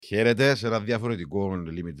Χαίρετε σε ένα διαφορετικό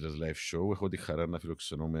Limitless Live Show. Έχω τη χαρά να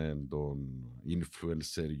φιλοξενούμε τον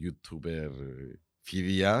influencer, YouTuber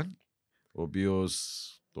Φιδιά, ο οποίος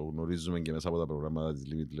το γνωρίζουμε και μέσα από τα προγράμματα της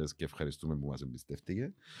Limitless και ευχαριστούμε που μας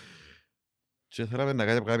εμπιστεύτηκε. Και θέλαμε να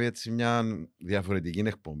κάνουμε έτσι μια διαφορετική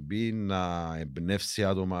εκπομπή, να εμπνεύσει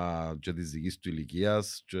άτομα και της δικής του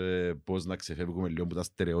ηλικίας και πώς να ξεφεύγουμε λίγο από τα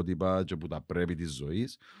στερεότυπα και από τα πρέπει της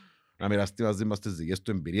ζωής. Να μοιραστεί μαζί μας τις δικές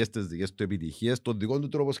του εμπειρίες, τις δικές του επιτυχίες, τον δικό του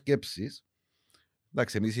τρόπο σκέψης.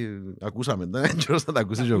 Εντάξει, εμείς ακούσαμε, δεν είναι να τα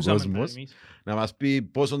ακούσει και ο κόσμος. Να μας πει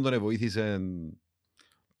πόσο τον βοήθησε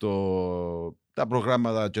τα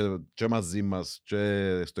προγράμματα και μαζί μας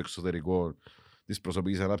και στο εξωτερικό της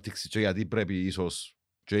προσωπικής ανάπτυξης και γιατί πρέπει ίσως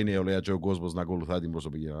και η νεολαία και ο κόσμος να ακολουθά την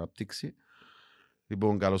προσωπική ανάπτυξη.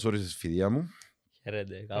 Λοιπόν, καλώς όρισες Φιδιά μου.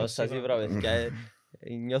 Χαίρετε, καλώς σας είπα παιδιά.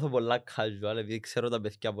 Νιώθω πολλά casual, επειδή ξέρω τα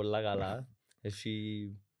παιδιά πολλά καλά. Εσύ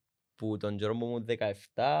που τον καιρό μου ήμουν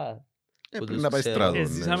 17, που πριν τους να πάει ξέρω, στράτο, ναι.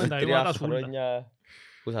 Ζήσαμε τα 3 βήματα σου όλα. χρόνια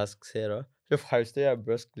που σας ξέρω. Και ευχαριστώ για την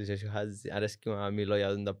πρόσκληση, αρέσκει μου να μιλώ για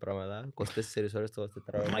αυτά τα πράγματα. 24 ώρες το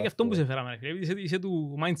 24 Μα γι' αυτό που σε φέραμε, ρε, επειδή είσαι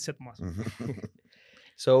του mindset μας.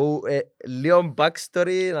 So, λίγο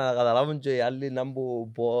backstory, να καταλάβουν και οι άλλοι να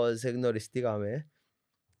μπουν πώς γνωριστήκαμε.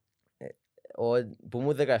 Που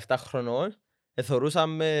ήμουν 17 χρονών,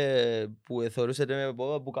 θεωρούσατε με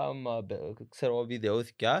που κάνουμε, ξέρω,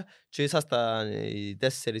 βιντεόθηκια και ήσασταν οι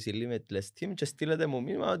 4 οι Limitless Team και στείλετε μου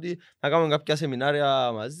μήνυμα ότι να κάνουμε κάποια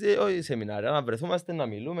σεμινάρια μαζί, όχι σεμινάρια, να βρεθούμαστε, να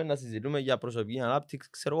μιλούμε, να συζητούμε για προσωπική ανάπτυξη,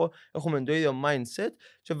 ξέρω εγώ, έχουμε το ίδιο mindset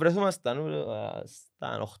και βρεθούμασταν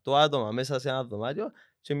στα 8 άτομα μέσα σε ένα δωμάτιο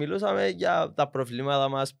και μιλούσαμε για τα προβλήματα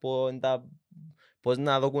μας, πώς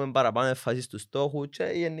να δώσουμε παραπάνω έμφαση στους στόχους και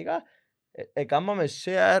γενικά έκαναμε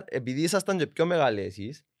share επειδή ήσασταν και πιο μεγάλοι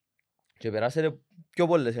εσείς και περάσατε πιο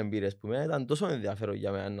πολλές εμπειρίες που μένα ήταν τόσο ενδιαφέρον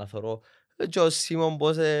για μένα να θωρώ και ο Σίμον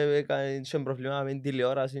πώς έκανε προβλήματα με την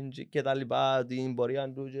τηλεόραση και τα λοιπά, την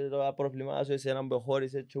πορεία του και τα προβλήματα σου εσένα που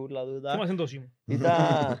χώρισε και όλα τούτα. Θυμάσαι το Σίμον.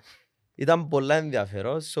 Ήταν πολλά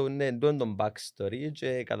ενδιαφέρον, είναι εντός τον backstory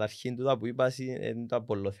και καταρχήν τούτα που είπα ήταν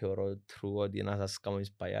πολύ θεωρώ true ότι να σας κάνω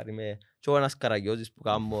inspire. Είμαι και εγώ ένας καραγιώτης που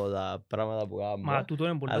κάνω τα πράγματα που κάνω. Μα τούτο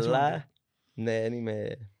είναι πολλά σημαντικό. Αλλά ναι,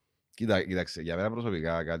 είμαι... Κοίταξε, για μένα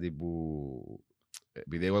προσωπικά κάτι που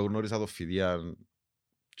επειδή εγώ γνώρισα το Φιδιά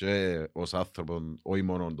και ως άνθρωπο, όχι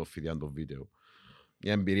μόνο το Φιδιά το βίντεο,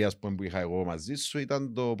 μια εμπειρία που είχα εγώ μαζί σου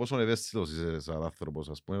ήταν το πόσο ευαίσθητος είσαι σαν άνθρωπος,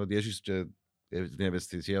 ας πούμε, ότι έχεις και την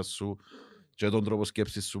ευαισθησία σου και τον τρόπο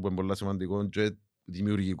σκέψης σου που είναι πολύ σημαντικό και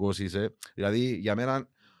δημιουργικός είσαι. Δηλαδή, για μένα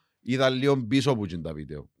είδα λίγο πίσω από τα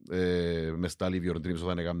βίντεο μες στα Live Your Dreams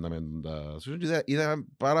όταν έκαναμε τα... Είδα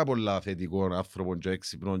πάρα πολλά θετικό άνθρωπο και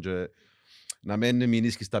έξυπνο και να μην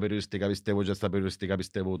μείνεις στα περιοριστικά πιστεύω και στα περιοριστικά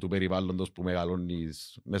πιστεύω του περιβάλλοντος που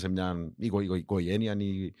μεγαλώνεις μέσα σε μια οικογένεια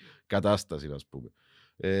ή κατάσταση, ας πούμε.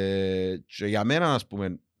 Και για μένα, ας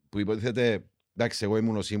πούμε, που υποτίθεται, εντάξει, εγώ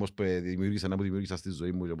ήμουν ο Σίμος που δημιούργησα στη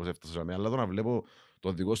ζωή μου και πώς έφτασα σε μένα, αλλά το να βλέπω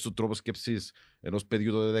τον δικό σου τρόπο σκέψης ενός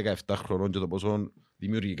παιδιού τότε 17 χρονών και το πόσο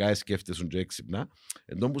δημιουργικά σκέφτεσαι και έξυπνα,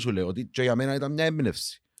 εντός που σου λέω ότι και για μένα ήταν μια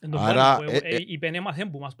έμπνευση. Άρα, είπεν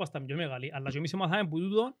έμαθεν που μας πας τα πιο μεγάλοι, αλλά και εμείς έμαθαμε που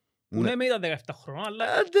τούτο που ναι με ήταν 17 χρονών, αλλά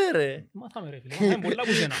μάθαμε ρε φίλε, μάθαμε πολλά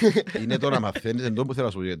που σένα. Είναι το να μαθαίνεις, εντός που θέλω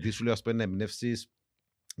να σου πω, γιατί σου λέω ας πέντε εμπνεύσεις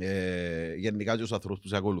γενικά και τους ανθρώπους που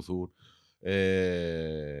σε ακολουθούν.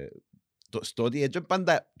 Στο ότι έτσι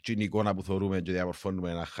πάντα την εικόνα που θεωρούμε και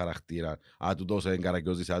διαμορφώνουμε ένα χαρακτήρα. Α, του δώσε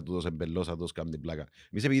καρακιόζης, α, του δώσε μπελός, α, του δώσε κάνει την πλάκα.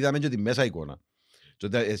 Εμείς επειδή είδαμε και τη μέσα εικόνα. Και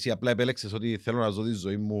εσύ απλά επέλεξες ότι θέλω να ζω τη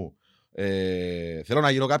ζωή μου, θέλω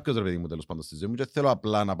να γίνω κάποιος ρε παιδί μου τέλος πάντων στη ζωή μου και θέλω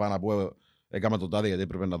απλά να πάω να πω έκανα το τάδε γιατί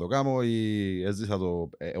έπρεπε να το κάνω ή έζησα το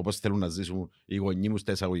όπως θέλουν να ζήσουν οι γονείς μου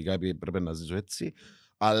στα εισαγωγικά επειδή έπρεπε να ζήσω έτσι.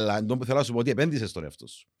 Αλλά εντός που θέλω να σου πω ότι επένδυσες στον εαυτό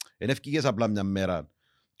σου. Εν ευκήγες απλά μια μέρα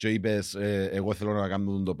και είπες εγώ θέλω να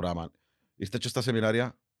κάνω το πράγμα. Ήρθες και στα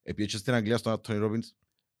σεμινάρια, πήγες στην Αγγλία στον Άντονι Ρόμπινς,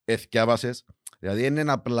 εθιάβασες. Δηλαδή δεν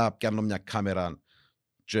είναι απλά πιάνω μια κάμερα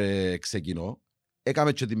και ξεκινώ.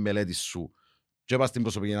 Έκαμε και τη μελέτη σου και πας στην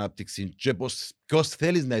προσωπική ανάπτυξη και ποιος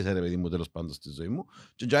θέλεις να είσαι ρε παιδί μου τέλος πάντων στη ζωή μου.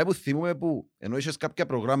 Και για που θυμούμε που ενώ είχες κάποια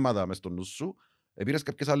προγράμματα μες στο νου σου, πήρες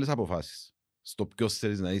κάποιες άλλες αποφάσεις στο ποιος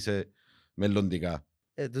θέλεις να είσαι μελλοντικά.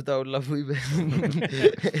 Τούτα όλα που είπες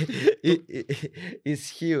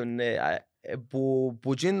ισχύουν, ναι. Που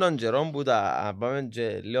τον καιρό που τα πάμε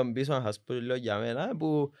και λίγο πίσω να σας πω λίγο για μένα,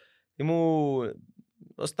 που ήμουν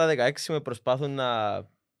ως τα 16 με προσπάθουν να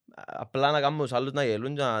απλά να κάνουμε τους άλλους να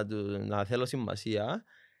γελούν και να θέλω σημασία.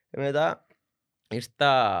 Μετά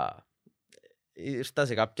ήρθα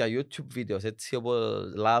σε κάποια YouTube βίντεο έτσι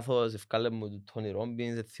όπως λάθος, ευκάλε μου του Τόνι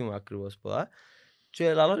Ρόμπινς, δεν θυμούμαι ακριβώς ποδά.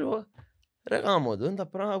 Και λαλώ λίγο, ρε γάμο, τα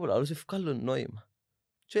πράγματα που λαλούς ευκάλουν νόημα.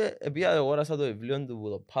 Και επειδή αγόρασα το βιβλίο του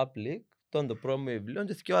το Public, το πρώτο μου βιβλίο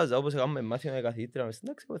και θυκευάζα, όπως έκαμε μάθημα με καθηγήτρια μες στην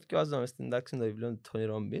τάξη, εγώ θυκευάζα μες στην τάξη το βιβλίο του Τόνι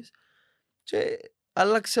Ρόμπις και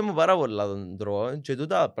άλλαξε μου πάρα πολλά τον τρόπο και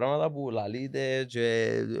τούτα πράγματα που λαλείτε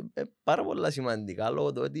και πάρα πολλά σημαντικά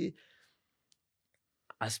λόγω του ότι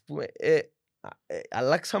ας πούμε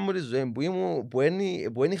αλλάξα μου τη ζωή που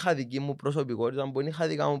δεν είχα δική μου προσωπικότητα, που δεν είχα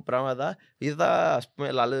δικά μου πράγματα. Είδα, ας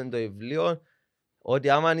πούμε, λαλέτε το βιβλίο ότι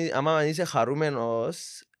άμα είσαι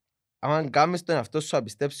χαρούμενος, άμα κάνεις τον εαυτό σου να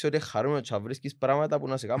πιστέψεις ότι χαρούμενος και να βρίσκεις πράγματα που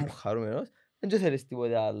να σε κάνουν χαρούμενος, δεν θέλεις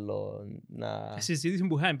τίποτε άλλο να... Συζήτηση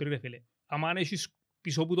που είχαμε πριν, φίλε. Αν έχεις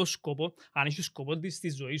πίσω από το σκοπό, αν έχεις σκοπό στη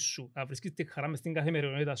ζωή σου, να βρίσκεις τη χαρά μες στην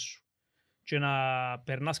καθημερινότητα σου και να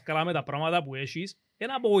περνάς καλά με τα πράγματα που έχεις,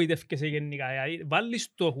 δεν απογοητεύκεσαι γενικά. Βάλεις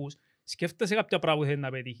στόχους, σκέφτεσαι κάποια πράγματα που θέλεις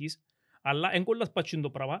να πετύχεις, αλλά δεν κολλάς πατσίν το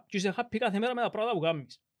πράγμα και είσαι happy κάθε μέρα με τα πράγματα που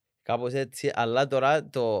κάνεις. Κάπως έτσι, αλλά τώρα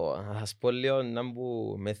να σας πω λίγο να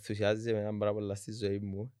που με ενθουσιάζει με έναν πάρα πολλά στη ζωή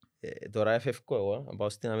μου. Τώρα έφευκω εγώ να πάω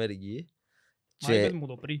στην Αμερική. Μα είπες μου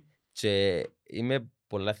το πριν. Και είμαι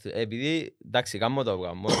πολλά επειδή, εντάξει, κάνω το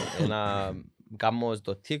κάνω. Κάνω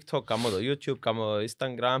το TikTok, κάνω το YouTube, κάνω το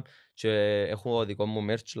Instagram και έχω δικό μου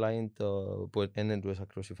merch line που είναι τους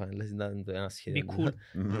ακροσυφανέλες, ήταν το ένα σχέδιο. Be cool.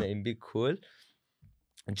 Ναι, be cool.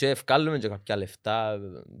 Και ευκάλλουμε και κάποια λεφτά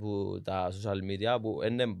που τα social media που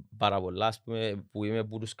είναι πάρα πολλά, ας πούμε, που είμαι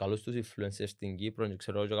από τους καλούς τους influencers στην Κύπρο και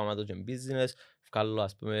ξέρω και κάνω το και business, ευκάλλω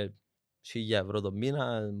ας πούμε 1.000 το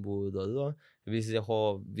μήνα που το δω. Επίσης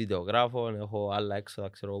έχω βιντεογράφο, έχω άλλα έξοδα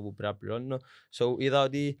ξέρω που πρέπει να πληρώνω. So είδα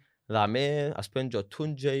ότι δαμε, ας πούμε και ο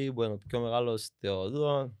Τούντζεϊ που είναι ο πιο μεγάλος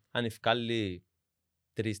στο αν ευκάλλει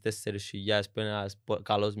 3-4 χιλιάδες που είναι ένας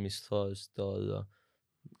καλός μισθός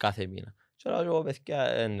κάθε μήνα. Και τώρα εγώ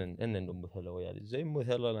παιδιά δεν είναι το που θέλω για τη ζωή μου,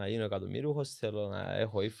 θέλω να γίνω εκατομμύριουχος, θέλω να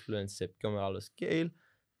έχω influence σε πιο μεγάλο scale,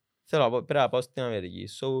 πρέπει να πάω στην Αμερική.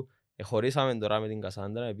 So, χωρίσαμε τώρα με την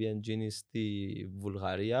Κασάντρα, πήγαινε γίνει στη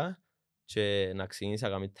Βουλγαρία και να ξεκινήσει να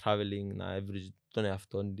κάνει traveling, να βρει τον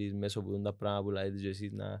εαυτό της μέσω από τα πράγματα που λέτε και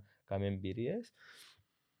εσείς να κάνει εμπειρίες.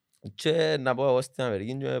 Και να πω εγώ στην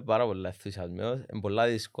Αμερική είμαι πάρα πολλά ενθουσιασμένος, είναι πολλά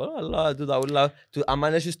δύσκολο, αλλά άμα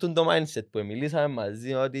έχεις το mindset που μιλήσαμε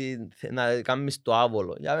μαζί ότι να κάνεις το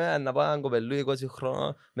άβολο. Για μένα να πάω έναν κοπελού 20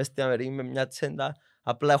 χρόνων μες στην Αμερική με μια τσέντα,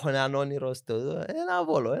 απλά έχω έναν όνειρο στο ένα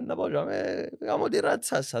άβολο, να πάω και να κάνω τη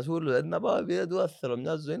ράτσα σας ούλου, να πάω επειδή του θέλω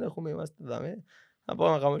μια ζωή, έχουμε είμαστε δάμε, να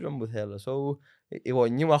πάω να κάνω και όπου θέλω. Οι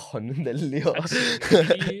γονείς μου αγχωνούνται λίγο.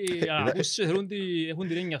 Οι αγαπούς έχουν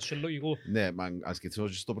την έννοια σου, λογικό. Ναι, μα ας σκεφτούμε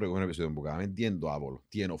στο προηγούμενο επεισόδιο που κάναμε, τι είναι το άβολο,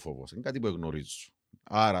 τι είναι ο φόβος. Είναι κάτι που γνωρίζεις.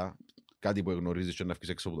 Άρα, κάτι που γνωρίζεις και να βγεις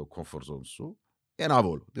έξω από το comfort zone σου, είναι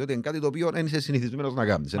άβολο. Διότι είναι κάτι το οποίο δεν είσαι συνηθισμένος να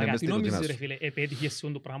κάνεις. Μα γιατί νομίζεις ρε φίλε, επέτυχες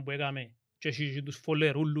σε το πράγμα που έκαμε και έχεις τους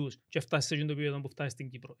φολερούλους και φτάσεις σε το επίπεδο που φτάσεις στην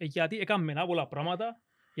Κύπρο. Γιατί έκαμε πολλά πράγματα,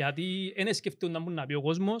 γιατί δεν σκεφτούν να μπουν να πει ο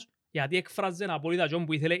κόσμος, γιατί εκφράζε απόλυτα και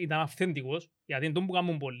που ήθελε, ήταν αυθεντικός, γιατί είναι το που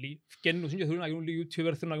κάνουν πολλοί. Φκένουν και θέλουν να γίνουν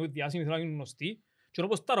YouTuber, θέλουν να γίνουν διάσημοι, θέλουν να γίνουν γνωστοί. Και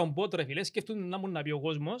όπως τα ρομπότ ρε φίλε, σκεφτούν να μπουν να πει ο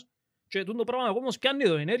κόσμος και το πράγμα ο κόσμος πιάνει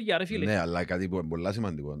εδώ ενέργεια ρε φίλε. Ναι, αλλά κάτι που είναι πολύ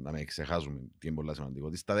σημαντικό, να μην ξεχάσουμε τι είναι πολύ σημαντικό,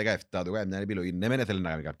 ότι στα 17 του έκανε μια επιλογή, ναι μεν θέλει να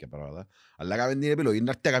κάνει κάποια πράγματα, αλλά έκανε την επιλογή να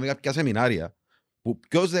έρθει να κάνει κάποια σεμινάρια, που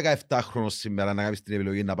ποιος 17χρονος σήμερα να κάνει την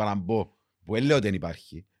επιλογή να πάει να μπω, που έλεγε ότι δεν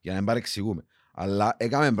υπάρχει, για να μην παρεξηγούμε. Αλλά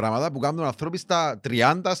έκαμε πράγματα που κάνουν ανθρώποι στα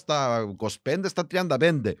 30, στα 25, στα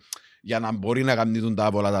 35 για να μπορεί να κάνουν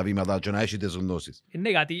τα πολλά τα βήματα και να έχει τις γνώσεις. Ναι,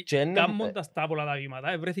 γιατί κάνοντας τα πολλά τα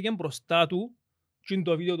βήματα βρέθηκε μπροστά του και είναι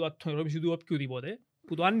το βίντεο του ατομικρόπιση του οποιοδήποτε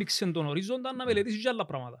που το άνοιξε τον ορίζοντα να μελετήσει και άλλα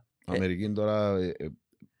πράγματα. Αμερική τώρα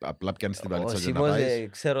απλά πιάνεις την βαλίτσα και να πάεις. πάεις. Ο Σίμος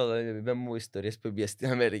ξέρω, είπε μου ιστορίες που πήγε στην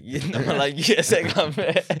Αμερική, τα μαλακίες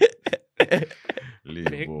έκαμε.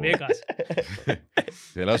 Βέγας.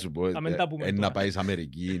 Θέλω να σου πω, να πάεις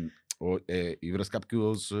Αμερική, ήβρες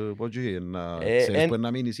κάποιους πότσι, ξέρεις που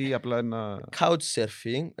να μείνεις ή απλά να...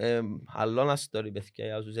 Couchsurfing, άλλο ένα story παιδιά,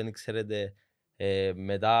 για όσους δεν ξέρετε,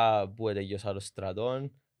 μετά που τελειώσα το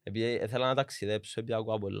στρατόν, επειδή ήθελα να ταξιδέψω, επειδή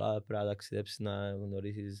ακούω πολλά, πρέπει να ταξιδέψεις να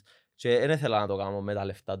γνωρίσεις και δεν ήθελα να το κάνω με τα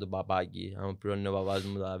λεφτά του παπάκι, αν πληρώνει ο παπάς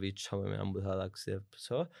μου τα βίτσια με εμένα που θα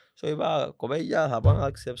ταξιδέψω. Και είπα, κοπέλια, θα πάω να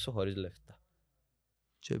ταξιδέψω χωρίς λεφτά.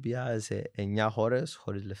 Και πήγα σε 9 χώρες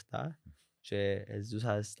χωρίς λεφτά και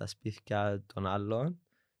ζούσα στα σπίτια των άλλων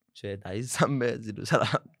και ταΐσαμε, ζητούσα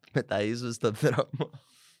να με ταΐσουν στον δρόμο.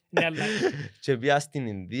 Και πήγα στην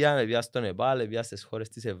Ινδία, πήγα στο Νεπάλ, πήγα στις χώρες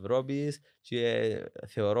της Ευρώπης και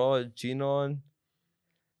θεωρώ εκείνον,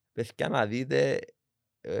 παιδιά να δείτε...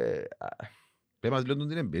 Πες μας λίγο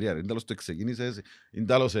την εμπειρία, είναι τέλος το ξεκίνησες, είναι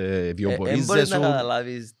τέλος βιοπορίζεσαι. Μπορείς να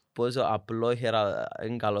καταλάβεις πόσο απλόχερα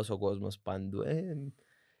είναι καλός ο κόσμος παντού.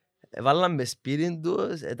 Βάλαμε σπίτι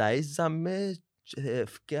τους, ταΐσαμε και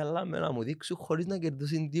φκέλαμε να μου δείξουν χωρίς να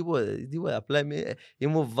κερδούσουν τίποτε. Απλά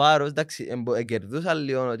ήμουν βάρος, εντάξει, κερδούσαν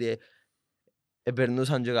λίγο ότι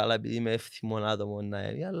περνούσαν και καλά επειδή είμαι εύθυμον άτομο να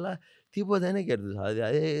είναι, αλλά τίποτε δεν κερδούσαν.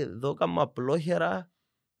 Δηλαδή εδώ κάνουμε απλόχερα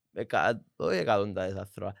όχι εκατοντάδες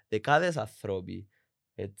ανθρώποι, δεκάδες ανθρώποι.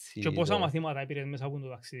 Και πόσα μαθήματα πήρες μέσα από το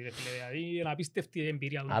ταξίδι, ρε φίλε, δηλαδή είναι απίστευτη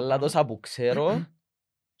εμπειρία. Αλλά τόσα που ξέρω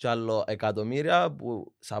και άλλο εκατομμύρια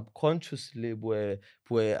που subconsciously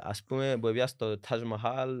που ας πούμε που έπια στο Taj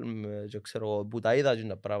Mahal και ξέρω που τα είδα και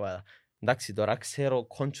τα πράγματα. Εντάξει τώρα ξέρω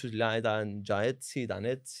consciously ήταν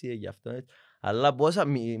έτσι, γι' αυτό έτσι. Αλλά πόσα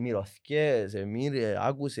μυρωθκές,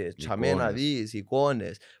 άκουσες, τσαμέ να δεις,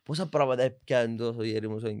 εικόνες, πόσα πράγματα έπιαν τόσο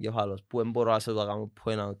γέριμος ο εγκεφάλος που δεν μπορώ να σε το κάνω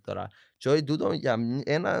point out τώρα. Και όχι τούτο για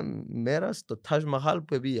ένα μέρα στο Taj Mahal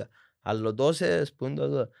που έπια. Αλλά τόσες που είναι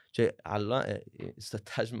το και άλλο στο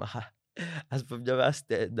Taj Mahal. Ας πούμε μια μέρα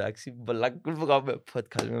εντάξει, πολλά cool που κάνουμε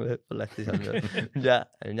podcast με πολλά χτίσαμε.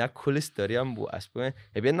 Μια cool ιστορία που ας πούμε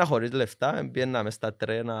έπαιρνα χωρίς λεφτά, έπαιρνα μες στα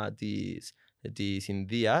τρένα της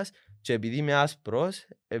Ινδίας και επειδή είμαι άσπρος,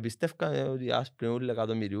 πιστεύκανε ότι άσπροι είναι όλοι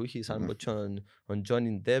εκατομμυριούχοι σαν τον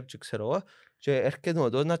Johnny Depp και ξέρω εγώ και έρχεται ο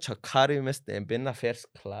τός να τσακάρει μες ένα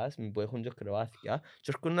first class που έχουν και κρεβάθια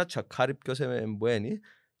και έρχονται να τσακάρει ποιος εμπουένει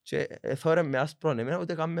και θόρε με άσπρον εμένα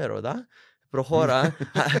ούτε καν με ρωτά προχώρα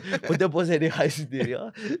ούτε πώς είχα εισιτήριο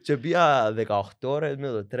και πήγα 18 ώρες με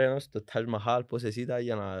το τρένο στο Taj Mahal πόσες ήταν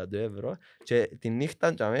για να το ευρώ και τη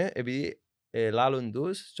νύχτα επειδή λάλλον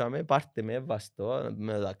τους πάρτε με βαστό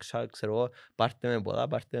με δαξιά ξέρω εγώ πάρτε με ποδά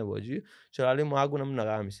πάρτε με ποδί και λάλλον μου άκου να μου να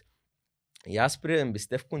κάνεις. Οι άσπροι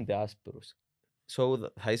εμπιστεύκονται άσπρους.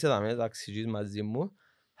 Θα είσαι τα μέσα ταξιτζής μαζί μου,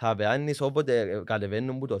 θα πεάνεις όποτε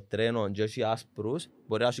κατεβαίνουν που το τρένο και έχει άσπρους,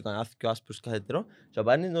 μπορεί να έχει κανένα και άσπρους κάθε τρένο και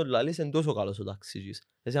πάνεις να λαλείς είναι τόσο καλός ο ταξιτζής.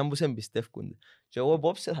 Εσύ αν που σε εμπιστεύκονται. Και εγώ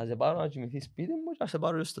απόψε θα σε πάρω να κοιμηθείς σπίτι μου και θα σε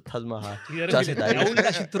πάρω στο Taj Mahal.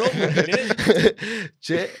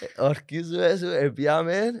 Και ορκίζουμε σου,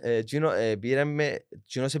 πήραμε,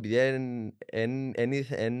 επειδή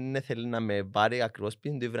δεν θέλει να με πάρει ακριβώς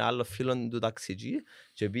σπίτι του, ήβρε άλλο φίλο του ταξιτζή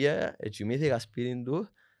και κοιμήθηκα σπίτι του,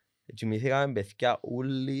 κοιμήθηκαμε παιδιά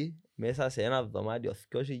όλοι μέσα σε ένα δωμάτιο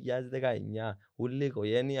 2019, όλη η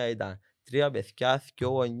οικογένεια ήταν 3 παιδιά, 2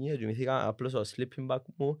 γονείς, κοιμήθηκα απλώς ο sleeping bag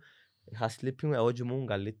μου. Είχα sleeping, εγώ κοιμούν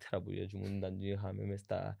καλύτερα που κοιμούνταν και είχαμε μες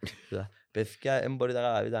τα παιδιά, δεν μπορείτε να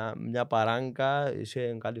καταλάβετε, μια παράγκα,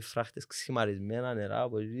 είχε κάτι φράχτες ξημαρισμένα νερά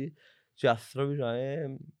από εκεί και οι άνθρωποι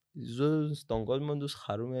ζουν στον κόσμο τους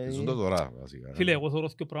χαρούμενοι. Ζουν το τώρα βασικά. Φίλε, εγώ θέλω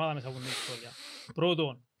δύο πράγματα μέσα από την ιστορία.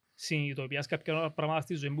 Πρώτον, συνειδητοποιάς κάποια πράγματα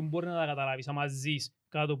στη ζωή που μπορεί να τα καταλάβεις άμα ζεις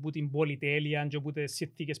κάτω από την πολυτέλεια και από τις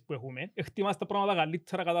συνθήκες που έχουμε. Εκτιμάς τα πράγματα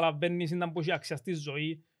καλύτερα, καταλαβαίνεις να μπορεί αξία στη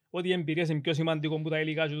ζωή, ότι η εμπειρία είναι πιο σημαντικό από τα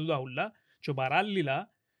υλικά και τούτα ούλα. Και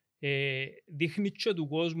παράλληλα, δείχνει και του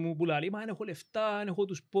κόσμου που λέει «Μα δεν έχω λεφτά, δεν έχω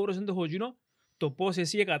τους πόρους, δεν έχω γίνω». Το πώς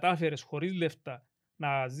εσύ κατάφερες χωρίς λεφτά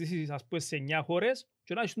να ζήσεις ας πούμε σε 9 χώρες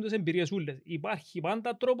και να έχεις τις εμπειρίες ούλες. Υπάρχει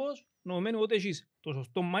πάντα τρόπος νομιμένου ότι έχεις το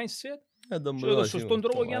σωστό mindset και το σωστό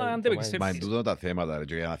τρόπο για να αντεπεξέλθεις. Μα είναι τούτο τα θέματα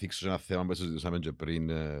και για να θίξω ένα θέμα που συζητούσαμε και πριν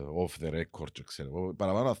off the record και ξέρω.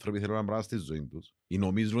 Παραπάνω άνθρωποι θέλουν να πράγμα στη ζωή τους ή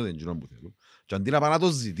νομίζουν ότι είναι εκείνο που θέλουν και αντί να πάνε να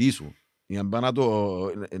το ζητήσουν ή να πάνε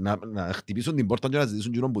να χτυπήσουν την πόρτα και να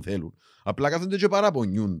ζητήσουν εκείνο που θέλουν, απλά κάθονται και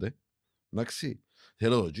παραπονιούνται. Εντάξει,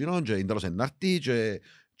 θέλω το εκείνο και είναι τέλος ενάρτη και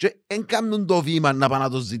δεν κάνουν το βήμα να πάνε να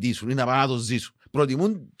το ζητήσουν ή να πάνε να το ζήσουν.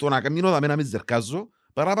 Προτιμούν το να μείνω να μην ζερκάζω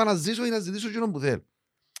παρά να πάνε να ζήσω ή να ζητήσω εκείνο που θέλουν.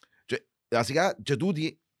 Βασικά και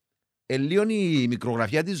τούτη λίγο η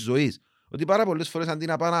μικρογραφία της ζωής. Ότι πάρα πολλές φορές αντί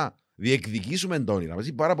να πάμε να διεκδικήσουμε τα όνειρα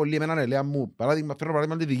μας, πάρα πολλοί εμένα ελέα μου, φέρνω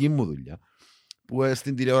παράδειγμα τη δική μου δουλειά, που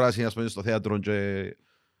στην τηλεόραση, ας πούμε, στο θέατρο και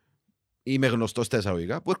είμαι γνωστός στα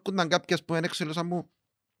εισαγωγικά, που έρχονταν κάποιες που ένεξελωσαν μου,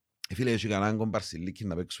 φίλε, έχει κανέναν κομπαρσιλίκι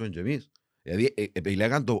να παίξουμε και εμείς. Δηλαδή,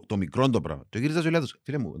 επιλέγαν το μικρό το πράγμα. Και γύριζα και λέω τους,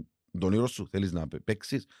 φίλε μου, τον όνειρο σου θέλεις να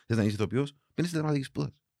παίξεις, θέλεις να είσαι ηθοποιός, πίνεις στη δραματική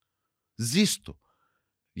σπούδα. Ζήστο.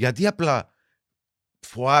 Γιατί απλά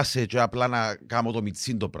φοάσαι και απλά να κάνω το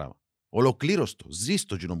μιτσίν το πράγμα. Ολοκλήρως το. Ζεις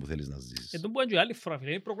το κοινό που θέλεις να ζήσεις. Εδώ που είναι και άλλη φορά, φίλε.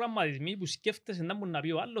 Είναι προγραμματισμοί που σκέφτεσαι να μπορεί να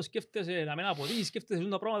πει ο άλλος, σκέφτεσαι να μην αποδείσεις, σκέφτεσαι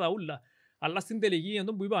τα πράγματα όλα. Αλλά στην τελική,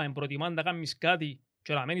 εδώ που είπαμε, προτιμά να κάνεις κάτι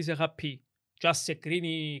και να μένεις happy και ας σε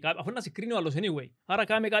κρίνει, αφού να σε κρίνει ο άλλος anyway. Άρα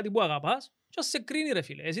κάμε κάτι που αγαπάς και ας σε κρίνει ρε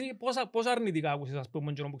φίλε. Εσύ πόσα αρνητικά άκουσες ας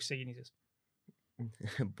πούμε που ξεκίνησες.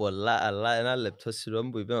 Πολλά, αλλά ένα λεπτό συγγνώμη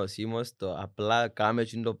που είπε ο Σίμος, το απλά κάμε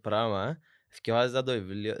το πράγμα.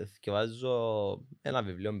 Θκευάζω ένα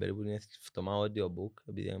βιβλίο περίπου, είναι φτωμά audiobook,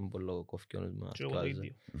 επειδή είναι πολύ κοφκιόνος μου. Και εγώ το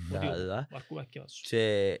ίδιο.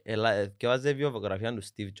 Και θκευάζω βιογραφία του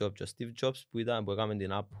Steve Jobs. Ο Steve Jobs που έκαμε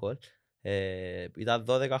την Apple, ήταν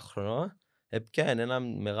 12 χρονών έπιανε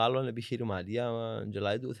έναν μεγάλο επιχειρηματία και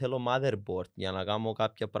λέει του θέλω motherboard για να κάνω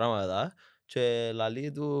κάποια πράγματα και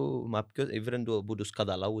λέει του, μα ποιος ήβρεν του από τους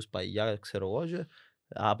καταλόγους παγιά ξέρω εγώ και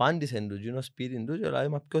απάντησε του γίνω σπίτι του και λέει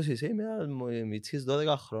μα ποιος είσαι, είμαι μητσής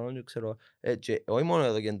 12 χρόνων και ξέρω και όχι μόνο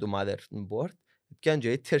εδώ και του motherboard πιάνε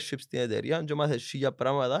και internship στην εταιρεία και μάθε σίγια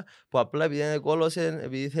πράγματα που απλά επειδή είναι κόλωσε,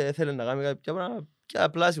 επειδή ήθελε να κάνει κάποια πράγματα και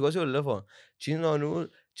απλά σηκώσει το τηλέφωνο.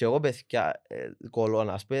 Και εγώ παιδιά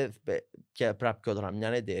κολώνα, και πρέπει να πιω τώρα μια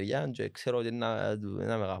εταιρεία και ξέρω ότι να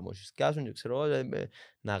με γαμωσκιάσουν και ξέρω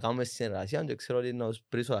να κάνουμε συνεργασία και ξέρω ότι να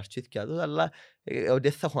πρίσω τα αρχίδια τους, αλλά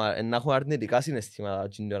ότι να έχω αρνητικά συναισθήματα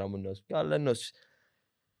την ώρα μου να σου πιω, αλλά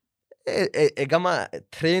έκανα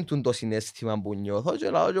τρέν το συναίσθημα που νιώθω και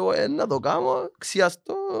λέω να το κάνω,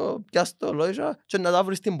 ξιαστώ, πιαστώ λόγια και να τα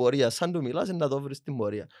βρεις στην πορεία. Σαν του μιλάς να το βρεις στην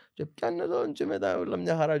πορεία. Και πιάνε το και μετά όλα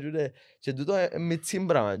μια χαρά και τούτο μητσί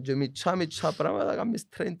πράγμα και μητσά πράγματα κάνεις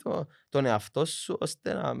τρέν τον εαυτό σου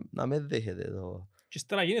ώστε να με δέχεται το. Και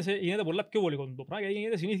ύστερα γίνεται πολλά πιο βολικό το πράγμα γιατί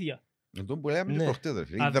γίνεται συνήθεια. Αυτό που λέμε και προχτές ρε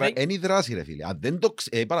φίλε. Είναι η δράση ρε φίλε. Αν δεν το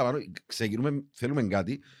παραπάνω ξεκινούμε, θέλουμε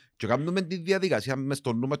κάτι και κάνουμε τη διαδικασία μες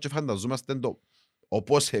στο νου μας και φανταζόμαστε το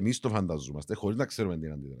όπως εμείς το φανταζόμαστε, χωρίς να ξέρουμε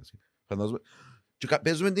την αντίδραση. Και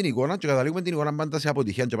παίζουμε την εικόνα και καταλήγουμε την εικόνα πάντα σε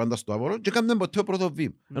αποτυχία και πάντα στο άβολο και κάνουμε ποτέ το πρώτο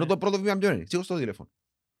βήμα. Ενώ το πρώτο βήμα ποιο είναι, σήκω στο τηλέφωνο.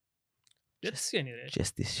 Έτσι είναι ρε. Και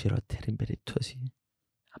στη χειρότερη περίπτωση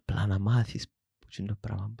απλά να μάθεις που είναι το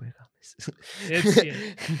πράγμα που έκαμες. Έτσι είναι.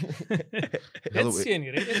 Έτσι είναι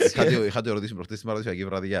ρε. Είχα το ερωτήσει προχτές στην παραδοσιακή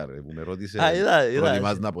βραδιά ρε, που με ρώτησε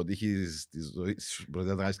προτιμάς να αποτύχεις στη ζωή,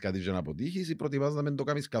 προτιμάς να κάνεις κάτι για να αποτύχεις ή προτιμάς να μην το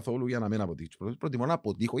κάνεις καθόλου για να μην αποτύχεις. Προτιμώ να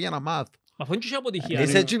αποτύχω για να μάθω. Μα αφού είναι και αποτυχία.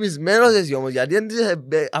 Είσαι τσιμισμένος εσύ όμως, γιατί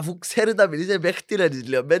αφού ξέρεις να μιλήσεις παίχτηλα της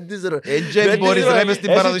λέω, πέντης ρε. Έτσι μπορείς ρε μες στην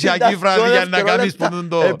παραδοσιακή βραδιά να κάνεις πονούν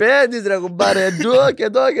το. Πέντης ρε κουμπάρε, εδώ και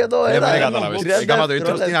εδώ και εδώ. Δεν καταλαβαίνεις. Έκανα το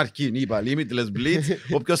intro στην αρχή, είπα limitless blitz,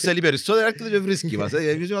 όποιος θέλει περισσότερο έρχεται και βρίσκει μας.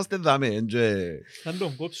 Εμείς είμαστε δάμε. Θα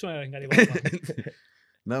τον κόψω να κάνει πράγμα.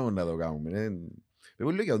 Να μου να το κάνουμε. Εγώ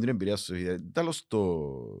λέω για την εμπειρία σου,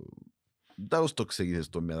 τέλος το ξεκίνησες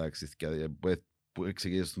το μεταξύ, που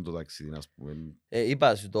ξεκίνησες το ταξίδι, ας πούμε.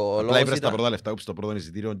 Είπα σου, το λόγος απλά ήταν... ήβρες τα πρώτα λεφτά που στο πρώτο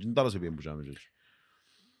εισιτήριο και τέλος επειδή εμπούσαμε.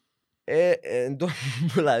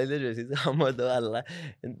 Μου λαλείτε και εσείς άμα το αλλά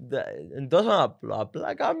είναι τόσο απλό,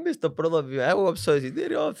 απλά κάνεις το πρώτο βήμα, εγώ κόψω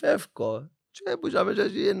εισιτήριο, φεύγω και εμπούσαμε και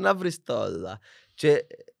εσύ να βρεις τότε. Και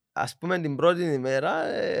ας πούμε την πρώτη ημέρα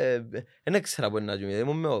δεν ήξερα που είναι να κοιμηθώ,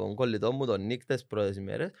 ήμουν με τον κολλητό μου τον Νίκ τις πρώτες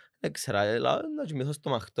ημέρες, δεν ήξερα να κοιμηθώ στο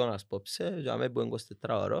Μαχτώνας απόψε, για μένα που είναι 24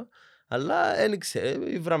 ώρο, αλλά δεν ήξερα,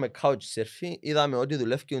 ήβραμε couchsurfing, είδαμε ότι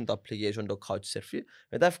δουλεύει το application το couchsurfing,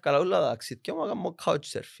 μετά έφυγα όλα τα ταξίδια μου, έκανα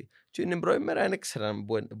couchsurfing. Και την πρώτη μέρα δεν ήξερα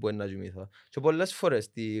που είναι να κοιμηθώ. Και πολλές φορές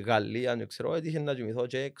στη Γαλλία, δεν ξέρω, έτυχε να κοιμηθώ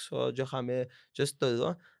και έξω, και είχαμε και στο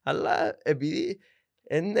εδώ, αλλά επειδή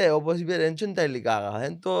ναι, όπως είπε, δεν είναι τα υλικά.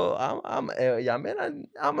 Για μένα,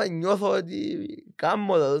 άμα νιώθω ότι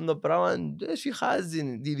κάνω το πράγμα, έχει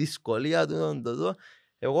χάσει τη δυσκολία του.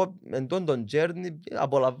 Εγώ εν τον journey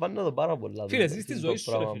απολαμβάνω το πάρα πολλά. Φίλε, ζεις τη ζωή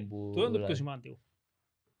σου, ρε φίλε. Το είναι το πιο σημαντικό.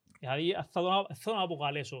 Δηλαδή, θέλω να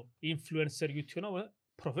αποκαλέσω influencer YouTuber,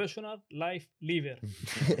 professional life leader.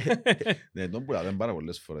 Ναι, τον που λέμε πάρα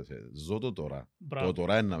πολλές φορές. Ζω το τώρα. Το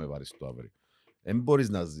τώρα είναι να με πάρεις το αύριο. Δεν μπορείς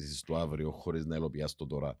να ζήσεις το αύριο χωρίς να υλοποιάς το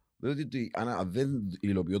τώρα. Δηλαδή, αν δεν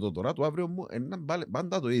υλοποιώ το τώρα, το αύριο μου είναι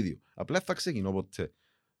πάντα το ίδιο. Απλά θα ξεκινώ ποτέ.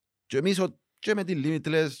 Και εμείς και με τη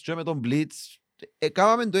Limitless και με τον Blitz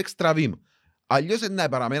κάναμε το έξτρα βήμα. Αλλιώς είναι να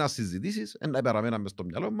παραμένα συζητήσεις, είναι να παραμένα μες στο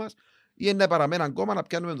μυαλό μας ή είναι να παραμένα ακόμα να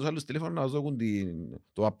πιάνουμε τους άλλους τηλέφωνο να μας δώσουν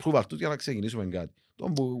το approval τους για να ξεκινήσουμε κάτι.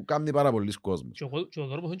 Τον που κάνει πάρα πολλοί κόσμος. Και ο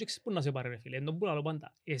τρόπος δεν ξέρεις που να σε πάρει ρε φίλε. Τον που να λέω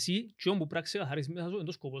πάντα. Εσύ και όπου πράξει καθαρίσεις μέσα σου είναι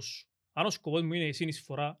το σκοπός σου. Αν ο σκοπός μου είναι η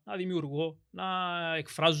συνεισφορά, να δημιουργώ, να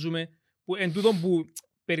εκφράζουμε, που εν τούτον που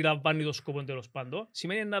περιλαμβάνει το σκοπό τέλος πάντων,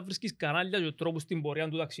 σημαίνει να βρίσκεις κανάλια και τρόπους στην πορεία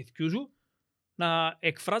του ταξιδιού σου, να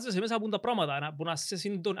εκφράζεσαι μέσα από τα πράγματα, που να είσαι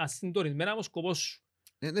συντονισμένα με ο σκοπός σου.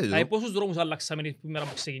 Δηλαδή πόσους δρόμους αλλάξαμε την ημέρα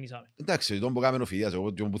που ξεκινήσαμε. Εντάξει, τον που κάνουμε ο Φιδίας,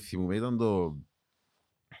 εγώ που θυμούμαι ήταν το...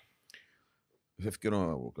 Φεύγει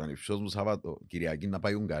ο κανιψιός μου Σάββατο, Κυριακή να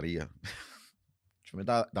πάει Ουγγαρία. Και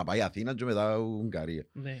μετά να πάει Αθήνα και μετά Ουγγαρία.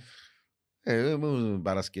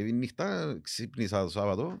 Παρασκευή νύχτα, ξύπνησα το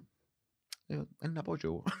Σάββατο, να πάω κι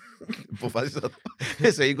εγώ. Αποφάσισα το.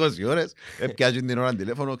 Σε 20 ώρες, πιάζουν την ώρα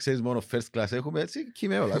τηλέφωνο, ξέρεις μόνο first class έχουμε, έτσι, και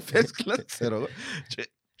είμαι όλα first class, ξέρω εγώ.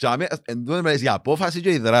 Και η απόφαση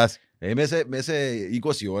και η δράση. Μέσα σε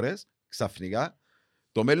 20 ώρες, ξαφνικά,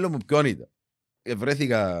 το μέλλον μου ποιον ήταν.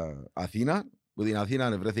 Βρέθηκα Αθήνα, Που την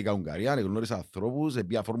Αθήνα βρέθηκα Ουγγαρία, γνώρισα ανθρώπους,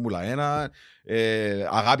 πήγα Φόρμουλα 1,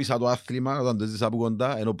 αγάπησα το άθλημα όταν το έζησα από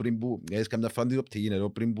κοντά, ενώ πριν που, έχεις καμιά φορά την οπτική, ενώ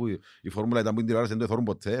πριν που η Φόρμουλα ήταν που την τηλεόραση δεν το εθώρουν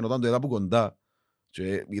ποτέ, ενώ όταν το είδα από κοντά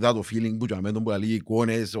και είδα το feeling που τζαμέντον που λέει οι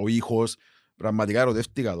εικόνες, ο ήχος, πραγματικά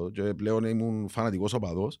ερωτεύτηκα το και πλέον ήμουν φανατικός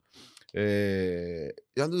οπαδός.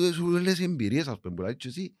 Ήταν τότε σου λες εμπειρίες, ας πούμε, που λέει και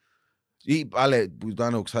εσύ. Ή πάλι που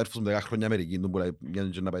ήταν ο ξάδερφος μου 10 χρόνια Αμερική, που λέει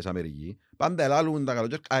να πάει σε Αμερική, πάντα ελάλουν τα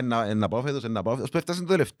καλοκαίρια, να πάω φέτος, να πάω φέτος, που έφτασε το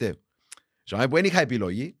τελευταίο. Και που δεν είχα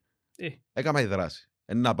επιλογή, έκανα η δράση.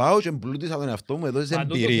 Να πάω και εμπλούτησα τον εαυτό μου εδώ τις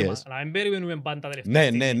εμπειρίες. Να μην περιμένουμε πάντα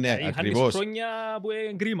τελευταία. Ναι, ακριβώς. Χρόνια που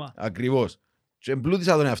είναι κρίμα. Ακριβώς. Και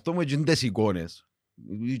εμπλούτησα τον εαυτό μου και τις εικόνες.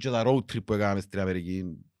 Και τα road trip που έκαναμε στην Αμερική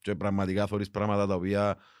και πραγματικά θωρείς πράγματα τα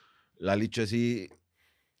οποία λαλείς και εσύ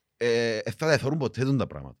θα τα εθώρουν ποτέ τα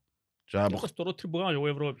πράγματα. Και στο road trip που έκανα και εγώ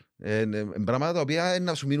Ευρώπη. Πράγματα τα οποία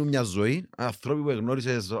να σου μείνουν μια ζωή, ανθρώποι που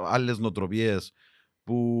γνώρισες άλλες νοοτροπίες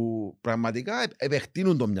που πραγματικά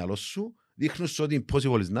επεκτείνουν το μυαλό σου, δείχνουν σου ότι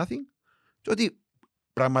impossible is nothing και ότι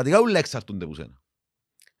πραγματικά ούλα εξαρτούνται από σένα.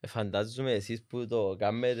 Φαντάζομαι εσείς που το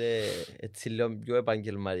κάνετε έτσι λίγο πιο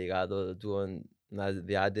επαγγελματικά, να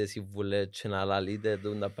διάτε συμβουλές και να λαλείτε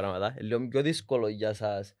τα πράγματα, λίγο πιο δύσκολο για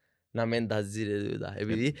σας να μην τα ζείτε τούτα.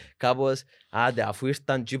 Επειδή κάπως, αφού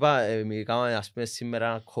ήρθαν και είπα, κάναμε ας πούμε σήμερα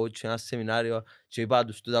ένα coach, ένα σεμινάριο και είπα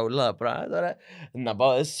τους τούτα όλα τα πράγματα, τώρα να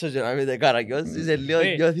πάω έσω και να μην te καρακιώσεις, λίγο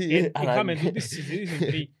νιώθει. Είχαμε τούτη συζήτηση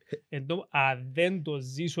πριν. Αν δεν το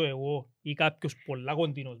ζήσω εγώ ή κάποιος πολλά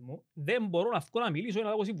κοντινός μου, δεν μπορώ να βγω να μιλήσω ή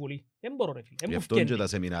να δω συμβουλή. Δεν μπορώ ρε φίλε. Γι' αυτό και τα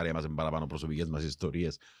σεμινάρια μας είναι παραπάνω προσωπικές μας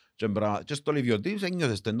ιστορίες. Και στο Λιβιωτήψ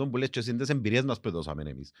ένιωθες το που λες και εσύ τις εμπειρίες μας που δώσαμε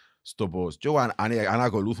εμείς. Στο πώς. Και αν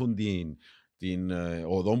ακολούθουν την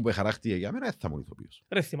οδό που χαράχτηκε για μένα, θα ήμουν ηθοποιός.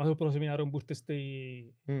 Ρε θυμάσαι το σεμινάριο που ήρθε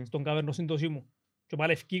στον καβέρνο σύντοσή μου. Και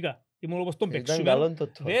πάλι ευκήκα. Ήμουν όπως τον παίξουμε.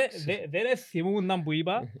 Δεν θυμούμουν που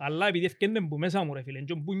είπα, αλλά επειδή ευκέντε που μέσα μου ρε φίλε,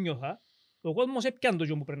 και που νιώθα, ο κόσμος έπιαν το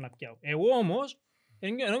που πρέπει να πιάω. Εγώ όμως,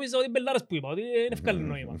 νόμιζα ότι μπελάρες που είπα, ότι είναι ευκάλλη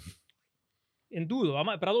νόημα. Εν τούτο,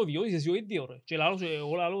 άμα πρέπει να το βιώσεις εσύ ο ίδιος ρε. Και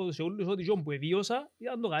λαλώ σε όλους ότι που εβίωσα,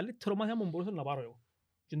 ήταν το καλύτερο μάθημα που μπορούσα να πάρω εγώ.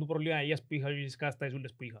 Και το πρόβλημα αγίας που είχα και τις κάσταες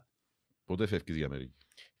ούλες που είχα. Πότε φεύγεις για Αμερική?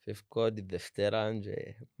 Φεύγω τη Δευτέρα και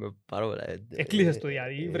με πάρω πολλά. Εκλείσες το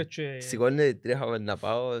δηλαδή, βρέτσε... Σηκώνει τρέχαμε να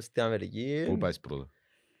πάω στην Αμερική. Πού πάεις πρώτα?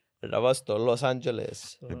 Να πάω στο Λος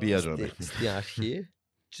Άντζελες στην αρχή.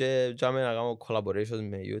 Και να κάνω collaborations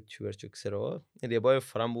με YouTubers και ξέρω εγώ. Είναι η επόμενη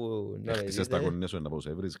φορά που... Έχτισες τα κονές σου να πάω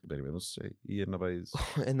σε βρεις, περιμένεις ή να πάεις...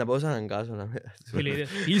 Να πάω σαν αγκάσω να με... Φίλε,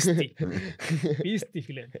 πίστη. Πίστη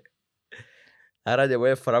φίλε. Άρα η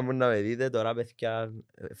επόμενη φορά που να με δείτε τώρα παιδιά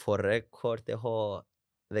for record έχω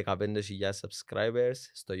 15.000 subscribers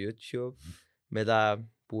στο YouTube. Μετά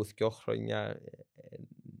που 2 χρόνια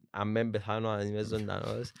αν με πεθάνω αν είμαι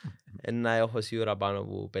ζωντανός να έχω σίγουρα πάνω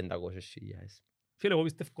από 500.000. Φίλε, εγώ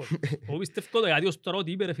πιστεύω το γιατί ως τώρα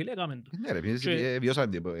ό,τι είπε ρε φίλε έκαμε το. Ναι ρε,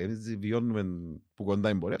 εμείς βιώνουμε που κοντά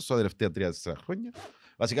η πορεία στα τελευταία 3-4 χρόνια.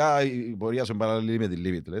 Βασικά η πορεία σου είναι παράλληλη με τη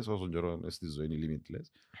Limitless, όσον καιρό στη ζωή είναι Limitless.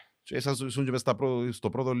 Και εσάς ήσουν και στο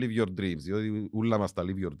πρώτο Live Your Dreams, διότι όλα μας τα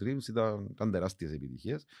Live Your Dreams ήταν τεράστιες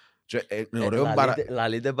επιτυχίες.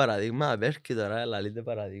 Λαλείτε παραδείγματα, πέρκει τώρα, λαλείτε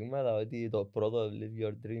παραδείγματα ότι το πρώτο Live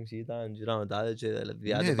Your Dreams ήταν γυρανοτάδε και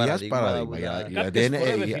διάτε παραδείγματα. Γιατί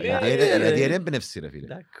είναι έμπνευση ρε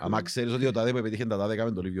φίλε. Αν ξέρεις ότι ο τάδε που επιτύχε τα τάδε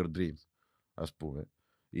έκαμε το Live Your Dreams, ας πούμε.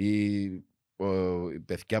 Οι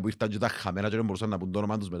παιδιά που ήρθαν και τα χαμένα και δεν μπορούσαν να πούν το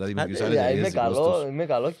όνομα τους μετά δημιουργήσαν εταιρείες είμαι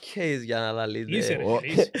καλό case για να λαλείτε. Είσαι ρε,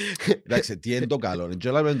 εντάξει, τι είναι το καλό,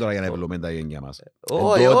 δεν λέμε τώρα για να ευλωμέν τα γένια μας.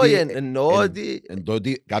 Όχι, εννοώ ότι... Εν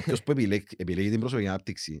τότε κάποιος που επιλέγει την προσωπική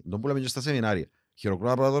ανάπτυξη, τον που λέμε και στα σεμινάρια,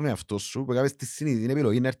 χειροκρότα πρώτα τον εαυτό σου που έκαμε τη συνειδητή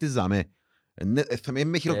επιλογή να έρθεις ζαμέ. Θα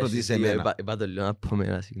με χειροκροτήσεις εμένα. Είπα το λίγο από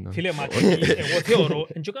μένα, συγγνώμη. Φίλε, εγώ θεωρώ,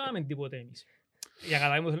 δεν κάναμε τίποτε εμείς. Για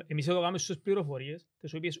κατάλαβα, εμείς εδώ κάνουμε στις πληροφορίες,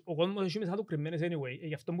 τις οποίες ο κόσμος έχει μέσα του κρυμμένες anyway.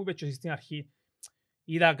 Γι' αυτό που είπες και στην αρχή,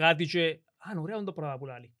 είδα κάτι και ωραία είναι το πράγμα που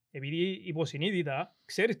λέει. Επειδή υποσυνείδητα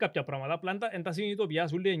ξέρεις κάποια πράγματα, απλά εν τα συνειδητοποιάς,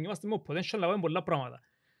 σου λέει νιώμαστε με potential να κάνουμε πολλά πράγματα.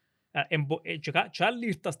 Και άλλοι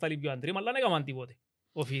ήρθαν στα Live Your Dreams, αλλά δεν έκαναν τίποτε.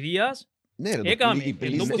 Ο Φιδίας έκαμε, η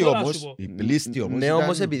πλήστη όμως. Ναι,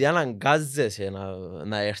 όμως επειδή αναγκάζεσαι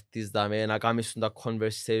να έρθεις να κάνεις τα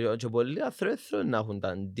conversation και πολλοί άνθρωποι θέλουν να έχουν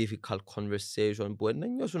τα difficult conversation που να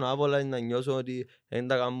νιώσουν άβολα, να νιώσουν ότι δεν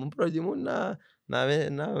τα κάνουν, προτιμούν να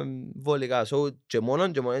βολικά. Και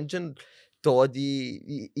μόνο το ότι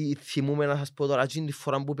θυμούμε να σας πω τώρα τη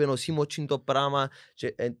φορά που πενωσίμω το πράγμα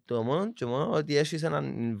το μόνο ότι έχεις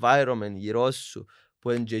έναν environment γύρω σου που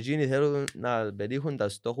εκείνοι θέλουν να πετύχουν τα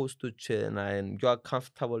στόχους τους και να είναι πιο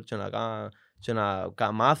comfortable και να κάνουν και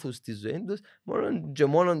να μάθουν στη ζωή τους,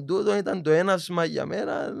 μόνο τούτο ήταν το έναυσμα για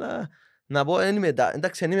μένα να πω,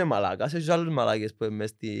 εντάξει, δεν είμαι μαλάκας, έχεις άλλους μαλάκες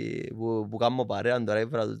που κάνουν παρέα τώρα,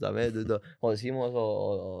 ήβρα τους δαμέ, ο Σίμος,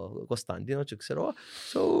 ο Κωνσταντίνος και ξέρω.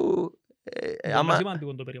 Είναι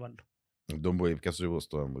σημαντικό το περιβάλλον. Τον που έπιασω εγώ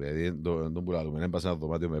στο μου, δηλαδή τον που λάλλουμε, έμπασε ένα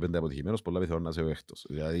δωμάτιο με 5 αποτυχημένους, πολλά πιθανόν να είσαι ο έκτος.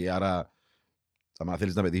 Δηλαδή, άρα, αν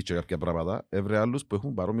θέλεις να πετύχεις και κάποια πράγματα, έβρε άλλους που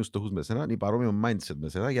έχουν παρόμοιους στόχους με σένα ή παρόμοιο mindset με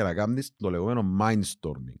σένα για να κάνεις το λεγόμενο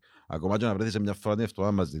mindstorming. Ακόμα και να βρέθεις σε μια φορά την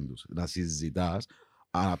εβδομάδα μαζί τους, να συζητάς,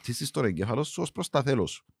 αναπτύσσεις τον εγκέφαλο σου ως προς τα θέλω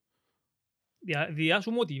σου. Διά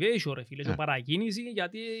σου motivation, ρε φίλε, και παρακίνηση,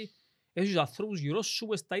 γιατί έχεις ανθρώπους γύρω σου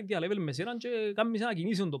που στα ίδια level με σένα και κάνεις να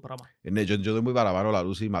κινήσεις το πράγμα. Ναι, και δεν μου παραπάνω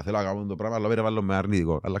λαλούς, μα θέλω να κάνω το πράγμα, αλλά περιβάλλον με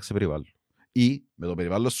αρνητικό, αλλάξε περιβάλλον. Ή με το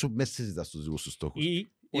περιβάλλον σου μέσα συζητάς τους δικούς σου στόχους.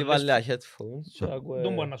 Ή βάλε headphones.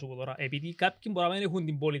 Δεν μπορώ να σου πω τώρα. Επειδή κάποιοι μπορεί να μην έχουν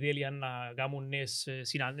την πολυτέλεια να κάνουν νέες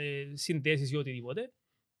συνδέσεις ή οτιδήποτε,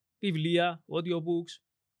 βιβλία, audiobooks,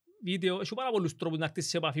 βίντεο, έχει πάρα πολλούς τρόπους να έρθεις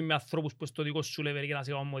σε επαφή με ανθρώπους που στο δικό σου level για να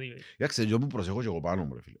σε κάνουν motivate. Κοιτάξτε, εγώ που προσέχω και εγώ πάνω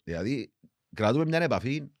μου, ρε φίλε. Δηλαδή, κρατούμε μια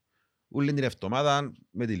επαφή όλη την εβδομάδα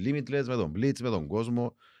με τη Limitless, με τον Blitz, με τον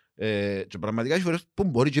κόσμο. Και πραγματικά έχει φορές που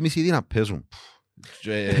μπορεί και εμείς ήδη να παίζουν.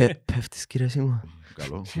 Πέφτεις, κύριε Σίμω.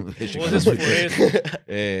 Καλό. Πόσες φορές.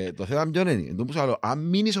 Το θέμα ποιον είναι. Αν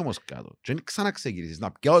μείνεις όμως κάτω και ξαναξεκινήσεις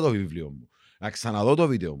να πιάω το βιβλίο μου, να ξαναδώ το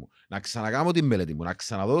βίντεο μου, να ξανακάμω τη μελέτη μου, να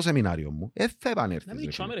ξαναδώ το σεμινάριο μου, θα επανέλθεις. Να μην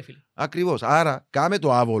τσάμε, ρε φίλε. Ακριβώς. Άρα, κάμε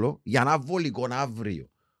το άβολο για να βολικό αύριο.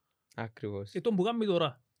 Ακριβώς. Τον που κάνουμε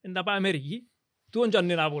τώρα, είναι να πάει Αμερική, τούτον και αν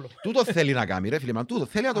είναι άβολο. Τούτο θέλει να κάνει, ρε φίλε, μα τούτο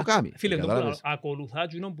θέλει να το κάνει. Φίλε, ακολουθά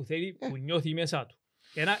εκείνον που θέλει, που νιώθει μέσα του.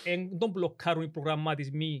 Εν τον μπλοκάρουν οι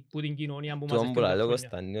προγραμματισμοί που την κοινωνία που μας Τον που λέω χρόνια.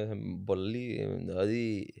 Κωνσταντίνος, πολύ,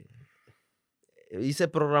 δηλαδή, είσαι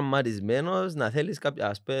προγραμματισμένος να θέλεις κάποια,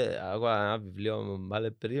 ας πούμε, άκουα ένα βιβλίο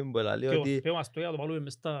μάλλον πριν που λέει ότι... Ποιο μας το για το βάλουμε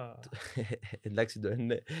μες στα... Εντάξει, το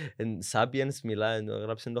είναι, Sapiens μιλάει,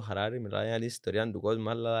 γράψε το Χαράρι, μιλάει για την ιστορία του κόσμου,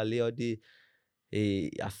 αλλά λέει ότι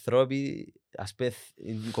οι ανθρώποι, ας πούμε,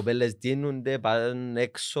 οι κοπέλες δίνονται, πάνε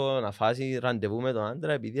έξω να φάσει ραντεβού με τον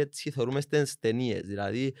άντρα, επειδή έτσι θεωρούμε στις ταινίες.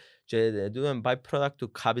 Δηλαδή, και τούτο είναι byproduct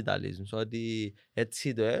του capitalism, ότι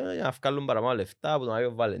έτσι το για να βγάλουν παραπάνω λεφτά από τον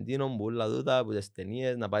Άγιο Βαλεντίνο, που όλα τούτα, από τις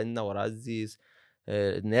ταινίες, να πάει να αγοράζεις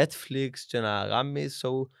Netflix και να γάμεις.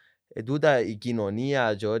 Τούτα η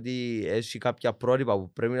κοινωνία και ότι έχει κάποια πρότυπα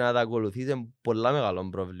που πρέπει να τα ακολουθείς είναι πολλά μεγάλο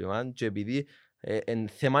πρόβλημα και επειδή εν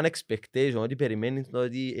θέμα expectation, ότι περιμένεις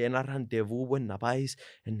ότι ένα ραντεβού που να πάεις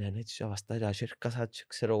είναι έτσι αβαστάρια, ασέρκασα και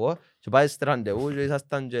ξέρω εγώ και πάεις στο ραντεβού και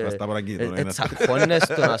ήσασταν και τσακώνες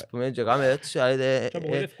τον ας πούμε και κάμε έτσι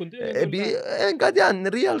επειδή είναι κάτι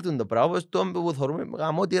unreal το πράγμα όπως το που θεωρούμε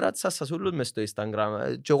γαμώ τη ράτσα σας όλους μες στο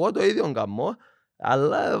Instagram και εγώ το ίδιο γαμώ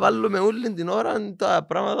αλλά βάλουμε όλη την ώρα τα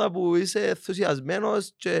πράγματα που είσαι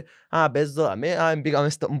ενθουσιασμένος και παίζω δαμέ, μπήκαμε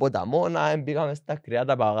στον ποταμό, μπήκαμε στα κρυά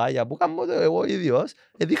τα παγάγια που κάνω το εγώ ίδιος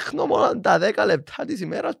δείχνω μόνο τα 10 λεπτά της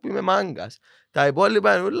ημέρας που είμαι μάγκας. Τα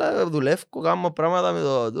υπόλοιπα είναι όλα δουλεύω, κάνω πράγματα με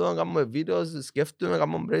το τούτο, κάνω βίντεο, σκέφτομαι,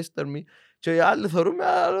 κάνω brainstorming και οι άλλοι θεωρούμε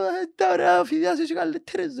τα ωραία φοιτιάς έχει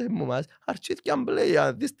καλύτερες ζωή μου μας. Αρχίθηκε αν πλέει,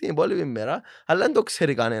 αν δεις την υπόλοιπη μέρα, αλλά δεν το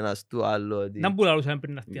ξέρει κανένας του άλλο. Να μπου λαλούσαμε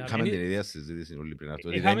πριν αυτή. Είχαμε την ίδια συζήτηση όλοι πριν αυτό.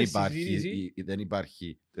 Δεν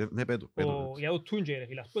υπάρχει. Ναι, πέτω. Για το Τούντζε ρε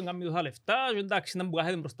φίλε, ας πούμε κάνουμε τόσα λεφτά και εντάξει να μου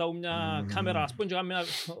κάθεται μπροστά μου μια κάμερα, ας πούμε και κάνουμε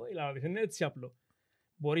ένα... Είναι έτσι απλό.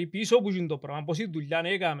 Μπορεί πίσω που γίνει το πράγμα, πόση δουλειά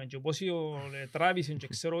έκαμε και πόση τράβησε και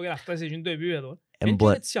ξέρω για να φτάσει σε γίνει το επίπεδο. Είναι και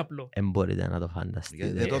έτσι απλό. Μπορείτε να το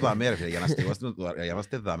φανταστείτε. Δεν το δαμε ρε φίλε, για να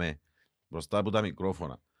είμαστε δαμε μπροστά από τα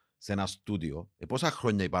μικρόφωνα σε ένα στούντιο. Πόσα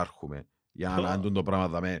χρόνια υπάρχουμε για να δουν το πράγμα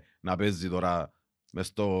δαμε, να παίζει τώρα μες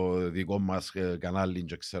στο δικό μας κανάλι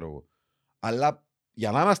και ξέρω εγώ. Αλλά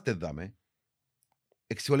για να είμαστε δαμε,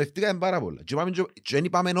 εξιολευτήκαμε πάρα πολλά. Και δεν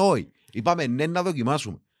είπαμε όχι, είπαμε ναι να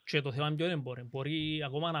δοκιμάσουμε. Και το θέμα ποιο είναι μπορεί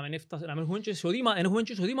ακόμα να μην έχουμε και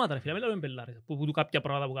εισοδήματα, φίλε, μην λέμε πελάρες, που του κάποια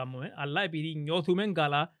πράγματα που κάνουμε, αλλά επειδή νιώθουμε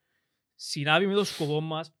καλά, συνάβει με το σκοπό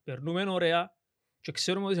μας, περνούμε ωραία και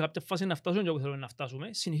ξέρουμε ότι σε κάποια φάση να φτάσουμε και όπου θέλουμε να φτάσουμε,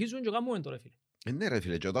 συνεχίζουμε και κάνουμε το ρε φίλε. Ναι ρε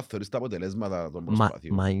φίλε, και όταν θεωρείς τα αποτελέσματα των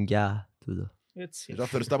προσπαθειών. Μαγκιά τούτο. Έτσι. Όταν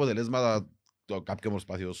θεωρείς τα αποτελέσματα των κάποιων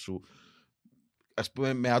προσπαθειών σου, ας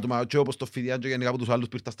πούμε με άτομα και όπως το Φιδιάν και γενικά από τους άλλους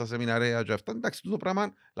που ήρθαν στα σεμινάρια και αυτά, εντάξει, το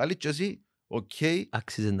πράγμα, λαλείς και εσύ, okay.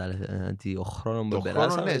 Άξιζε ο χρόνος που περάσαμε.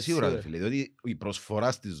 Το χρόνο, ναι, σίγουρα, φίλε, διότι η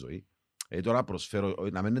προσφορά στη ζωή, τώρα προσφέρω,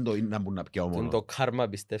 να μην είναι το να μπουν να πιάω μόνο. Το κάρμα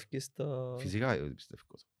πιστεύεις το... Φυσικά πιστεύω.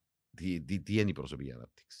 Τι είναι η προσωπική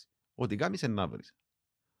ανάπτυξη. Ότι κάνεις να βρεις.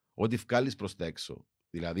 Ότι βγάλεις προς τα έξω.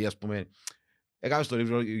 Δηλαδή, ας πούμε, έκανες το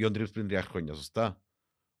living Your Dreams πριν 3 χρόνια, σωστά.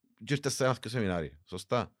 Και ήρθες σε ένα σεμινάρι,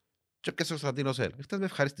 σωστά. και έπιασε ο Στρατίνος Ελ. Ήρθες με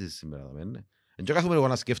ευχαρίστηση σήμερα. Εν και κάθομαι εγώ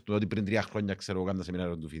να σκέφτομαι ότι πριν 3 χρόνια ξέρω εγώ κάνω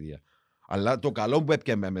σεμινάριο του Φιδία. Αλλά το καλό που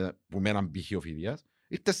έπιαμε που με έναν π.χ. ο Φιδίας,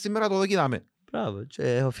 ήρθε σήμερα το δοκίδαμε. Μπράβο.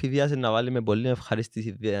 Και ο Φιδίας να βάλει με πολύ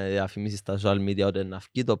ευχαρίστηση διαφημίσεις στα social media όταν να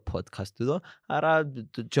βγει το podcast του εδώ. Άρα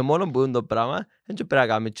και μόνο που είναι το πράγμα, δεν πρέπει να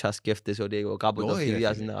κάνουμε και σκέφτεσαι ότι κάποτε ο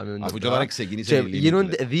Φιδίας να κάνουμε το πράγμα. Αφού και όταν ξεκίνησε η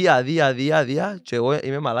γίνονται δια και εγώ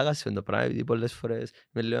είμαι μαλάκας σε το πράγμα επειδή πολλές φορές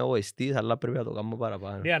είμαι λίγο εγωιστής αλλά πρέπει να το κάνω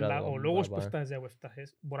παραπάνω. Ναι, αλλά ο λόγος που φτάσεις που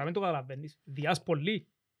έφτασες μπορεί να μην το καταλαβαίνεις. Διάς πολύ.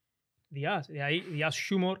 Διάς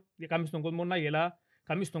χιούμορ, κάνεις τον κόσμο να γελά,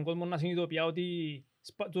 κάνεις τον κόσμο να συνειδητοποιεί ότι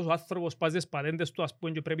ο άνθρωπος πάζει τις πατέντες του, ας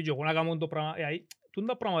πούμε, και πρέπει και εγώ να κάνω το πράγμα. Τούν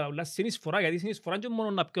τα πράγματα, αλλά συνεισφορά, γιατί συνεισφορά είναι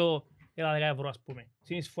μόνο να πιω 10 €, ας πούμε.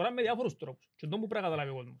 Συνεισφορά με διάφορους τρόπους. Και τον που πρέπει να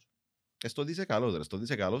καταλάβει ο κόσμος. Στο τι είσαι καλός, ρε. Στο τι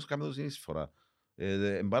είσαι καλός, κάμε το συνεισφορά.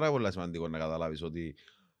 Είναι πάρα πολύ σημαντικό να καταλάβεις ότι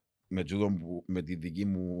με τη δική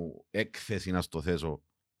μου έκθεση να στο θέσω,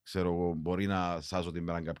 ξέρω εγώ, μπορεί να σάσω την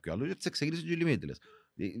μέρα κάποιου άλλου, έτσι ξεκίνησε και οι Limitless.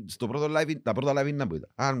 Στο πρώτο live, τα πρώτα live είναι να πείτε.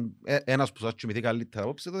 Αν ένας που σας κοιμηθεί καλύτερα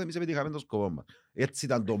απόψε, τότε εμείς επιτυχάμε το σκοπό μας. Έτσι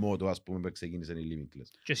ήταν το μότο, ας πούμε, που ξεκίνησε οι Limitless.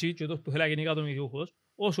 Και εσύ και τόσο που θέλει να γίνει εκατομμυριούχος,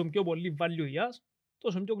 όσο πιο πολύ value διάς,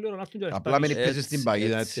 τόσο πιο κληρό να έρθουν και λεφτά. Απλά μην πέσεις στην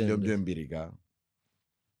παγίδα έτσι λίγο πιο εμπειρικά.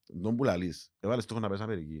 Τον που λαλείς, έβαλες στόχο να πας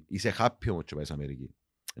Αμερική. Είσαι happy όμως και πας Αμερική.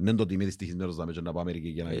 Δεν το τιμήθεις τυχισμένος να πάω Αμερική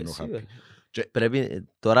για να γίνω happy. Πρέπει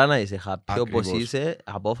τώρα να είσαι happy όπως είσαι,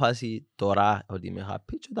 απόφαση τώρα ότι είμαι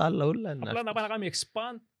happy και τα άλλα όλα. Απλά να πάει να κάνει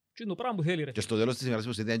expand και το πράγμα που θέλει ρε. Και στο τέλος της ημέρας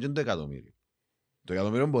που είναι το εκατομμύριο. Το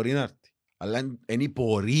εκατομμύριο μπορεί να έρθει. Αλλά είναι η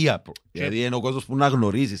πορεία. Δηλαδή είναι ο κόσμος που να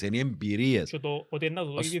γνωρίζεις, είναι οι εμπειρίες. Και το ότι να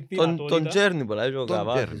του δώσει τη δυνατότητα. Τον Τζέρνι πολλά, ο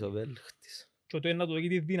Καβάφης, ο Βέλχτης. Και ότι να του δώσει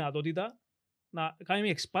τη δυνατότητα να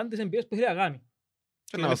κάνει expand τις εμπειρίες που θέλει να κάνει.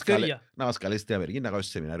 Να μας καλέσει στην Αμερική, να κάνεις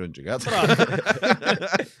σεμινάριο και κάτω.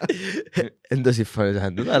 Εν το συμφωνήσω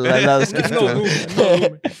αν τούτο, αλλά να το σκεφτούμε.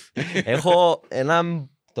 Έχω έναν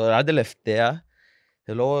τώρα τελευταία,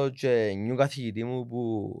 λόγω και νιου καθηγητή μου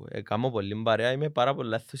που κάνω πολύ παρέα, είμαι πάρα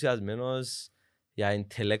πολύ ενθουσιασμένος για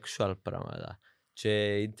intellectual πράγματα.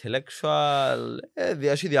 Και intellectual,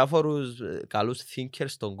 έχει διάφορους καλούς thinkers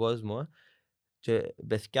στον κόσμο. Και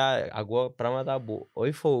παιδιά, ακούω πράγματα που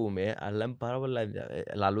όχι φοβούμαι, αλλά είναι πάρα πολλά.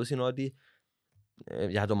 Λαλούς είναι ότι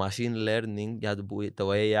για το machine learning, για το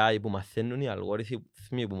AI που μαθαίνουν οι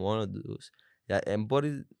αλγόριθμοι που μόνο τους.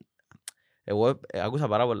 Εγώ άκουσα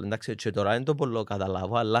πάρα πολλά, εντάξει, και τώρα δεν το πολύ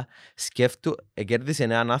καταλάβω, αλλά σκέφτου, κέρδισε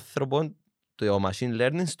έναν άνθρωπο το machine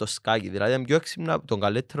learning στο σκάκι. Δηλαδή, είναι πιο έξυπνα, τον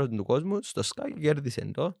καλύτερο του κόσμου, στο σκάκι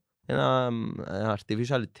κέρδισε το. Ένα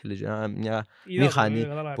artificial intelligence, μια μηχανή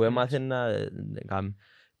που έμαθε να κάνει.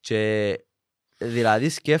 Και δηλαδή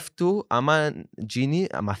σκέφτου, άμα γίνει,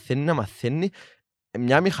 μαθαίνει,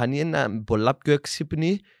 μια μηχανή είναι πολλά πιο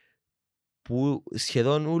έξυπνη που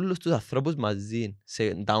σχεδόν όλους τους ανθρώπους μαζί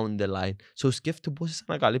σε down the line. So σκέφτου πόσες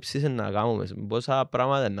ανακαλύψεις να κάνουμε, πόσα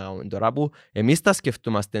πράγματα να κάνουμε. Τώρα που εμείς τα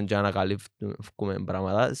σκεφτούμαστε και ανακαλύψουμε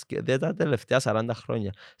πράγματα, δεν τα τελευταία 40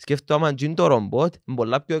 χρόνια. Σκέφτου άμα γίνει το ρομπότ, είναι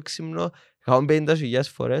πολλά πιο έξυπνο, κάνουν 50.000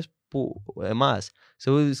 φορές που εμάς.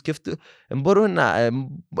 So σκέφτου,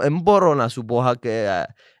 δεν μπορώ να σου πω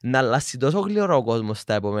να αλλάξει τόσο γλυόρα ο κόσμος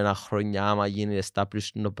στα επόμενα χρόνια άμα γίνει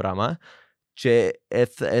established το πράγμα. Και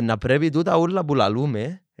να πρέπει τούτα όλα που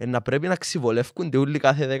λαλούμε, να πρέπει να ξυβολεύκονται όλοι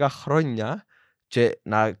κάθε 10 χρόνια και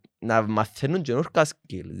να μαθαίνουν καινούργια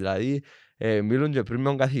skill. Δηλαδή, μίλουν και πριν με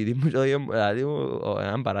τον καθηγητή μου, δηλαδή,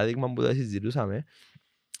 ένα παράδειγμα που το συζητούσαμε,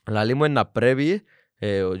 δηλαδή μου να πρέπει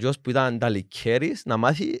ο γιος που ήταν ταλικέρης να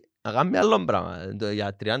μάθει να κάνει άλλο πράγμα.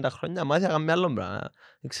 Για 30 χρόνια να μάθει να κάνει άλλο πράγμα.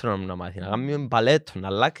 Δεν ξέρω να μάθει. Να κάνει παλέτο, να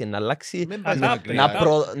αλλάξει,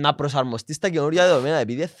 να προσαρμοστεί στα καινούργια δεδομένα.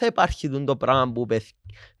 Επειδή θα υπάρχει το πράγμα που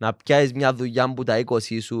να πιάσεις μια δουλειά που τα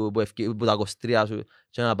 20 σου, που τα 23 σου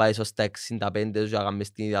και να πάει στα 65 σου και να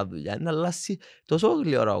κάνεις την ίδια δουλειά. Να αλλάξει τόσο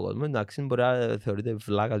γλυόρα ο κόσμος. Εντάξει, μπορεί να θεωρείται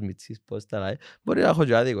βλάκας μητσής, πώς τα λέει. Μπορεί να έχω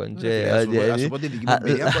και άδικο. Ας σου πω τη δική μου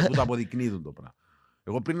εμπειρία που τα αποδεικνύει το πράγμα.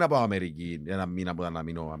 Εγώ πριν να πάω Αμερική, ένα μήνα που ήταν να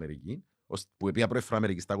μείνω Αμερική, που πήγα πρώτη φορά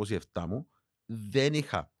Αμερική στα 27 μου, δεν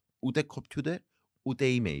είχα ούτε computer, ούτε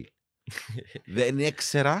email. Δεν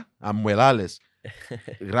ήξερα, αν μου ελάλες,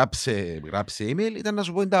 γράψε email, ήταν να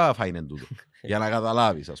σου πω τα φάινεν τούτο, για να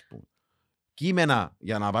καταλάβεις, ας πούμε. Κείμενα,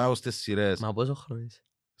 για να πάω στις σειρές. Μα πόσο χρόνο είσαι?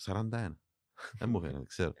 41. Δεν μου φαίνεται,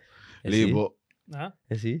 ξέρω.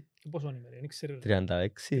 Εσύ? Πόσο είναι, δεν ξέρω.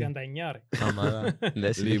 36. 39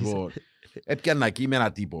 ρε. Λοιπόν, έπιανα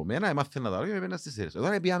κείμενα τυπωμένα, έμαθαινα τα λόγια και έπαιρνα στις σειρές.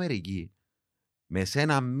 Όταν πήγα Αμερική, μέσα σε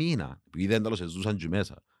ένα μήνα, επειδή δεν τέλος ζούσαν και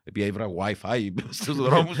μέσα, επειδή ήβρα Wi-Fi στους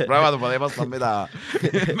δρόμους, πράγματα που έμασταν με τα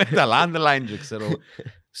landline και ξέρω.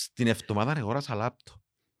 Στην εβδομάδα αγόρασα λάπτο.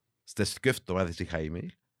 Στις 2 εβδομάδες είχα email,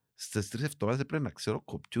 στις 3 εβδομάδες πρέπει να ξέρω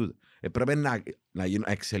κομπιούτερ. Πρέπει να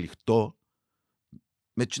εξελιχτώ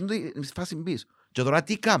με τη φάση πίσω. Και τώρα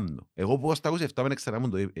τι κάνω. Εγώ που στα 27 με εξεράμουν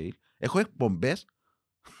το email, έχω εκπομπές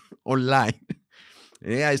online.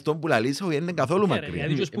 Στον που λαλήσω δεν είναι καθόλου μακριά.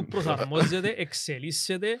 Γιατί που προσαρμόζεται,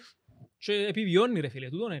 εξελίσσεται και επιβιώνει ρε φίλε,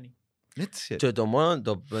 τούτον είναι. Και το μόνο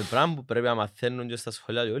το πράγμα που πρέπει να μαθαίνουν και στα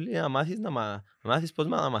σχολεία και όλοι είναι να μάθεις πώς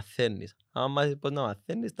να μαθαίνεις. Αν μάθεις πώς να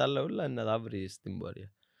μαθαίνεις, τα άλλα όλα είναι να τα βρεις στην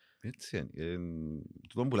πορεία. Έτσι είναι.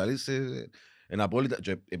 Τούτον που λαλείς είναι απόλυτα.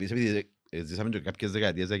 Επίσης επειδή ζήσαμε και κάποιες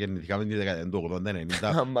δεκαετίες, γεννηθήκαμε τη δεκαετία του 80-90, που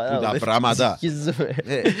τα πράγματα,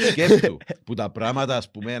 σκέφτου, που τα πράγματα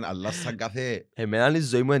ας πούμε αλλάσαν κάθε... Εμένα η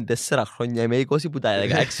ζωή μου είναι 4 χρόνια, είμαι 20 που τα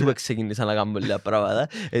 16 που ξεκίνησα να κάνω λίγα πράγματα.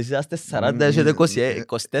 Εσείς είστε 40, έχετε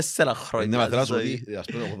 24 χρόνια. Είναι μαθαίνας ότι ας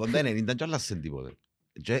πούμε 80-90 και αλλάσαν τίποτε.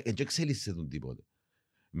 Και εξελίσσεται τον τίποτε.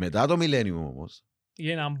 Μετά το millennium όμως,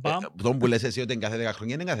 τον που λες εσύ ότι είναι κάθε 10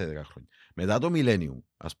 χρόνια, είναι κάθε 10 χρόνια. Μετά το millennium,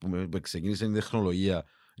 ας πούμε, που ξεκίνησε η τεχνολογία,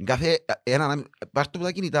 πάρτε από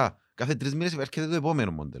τα κινητά. Κάθε 3 μήνες έρχεται το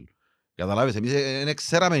επόμενο μοντέλο. Καταλάβεις, εμείς δεν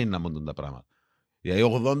ξέραμε να μοντούν τα πράγματα.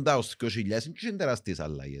 Δηλαδή 80 ως 20.000 είναι τεράστιες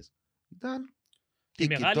αλλαγές. Ήταν η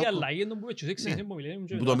μεγάλη αλλαγή είναι που έτσι ξεκίνησε από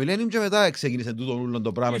Millennium. Που το Millennium και μετά ξεκίνησε τούτο όλο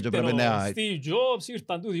το πράγμα. Ήρθαν ο Steve Jobs,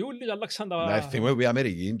 ήρθαν τούτοι όλοι και αλλάξαν τα... Θυμώ που η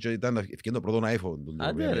Αμερική ήταν το πρώτο iPhone.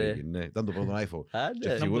 Ήταν το πρώτο iPhone.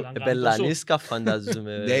 Επελανίσκα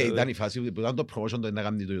φαντάζομαι. Ναι, ήταν η φάση που ήταν το promotion το να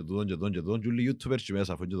κάνει το τούτον και τούτον και τούτον και όλοι οι YouTubers και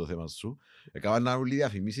μέσα αφού είναι το θέμα σου. Έκαναν όλοι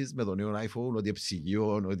διαφημίσεις με το νέο iPhone, ότι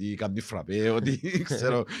ψυγείο, ότι κάνει φραπέ, ότι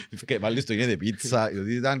ξέρω, βάλεις το γίνεται πίτσα.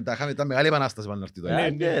 Ήταν μεγάλη επανάσταση πάνω να έρθει το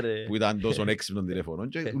iPhone που ήταν τόσο έξυπνο τηλέφωνο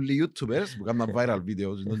και όλοι οι YouTubers που κάνουν viral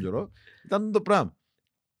videos στον καιρό ήταν το πράγμα.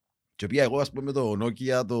 Και πια εγώ ας πούμε με το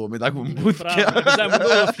Nokia, με τα κουμπούθια.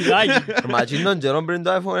 Μα εκείνον καιρό πριν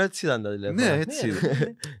το iPhone έτσι ήταν τα τηλέφωνα. Ναι, έτσι.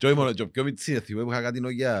 Και πιο μητσί, θυμώ που είχα κάτι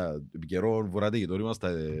Nokia καιρό βορράτε και τώρα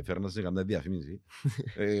είμαστε φέρνας σε καμιά διαφήμιση.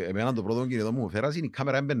 Εμένα το πρώτο κινητό μου φέρασε είναι η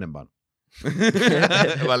κάμερα έμπαινε πάνω.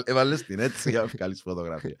 Έβαλες την έτσι για να βγάλεις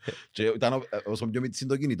φωτογραφία. Και όσο πιο μητσί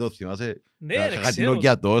το κινητό θυμάσαι. Είχα κάτι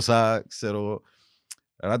Nokia τόσα, ξέρω.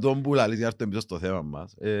 Άρα τον που λαλείς για να έρθω πίσω στο θέμα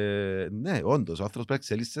μας. Ναι, όντως, ο άνθρωπος πρέπει να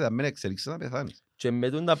εξελίσσεται, αν μην εξελίσσεται να πεθάνεις. Και με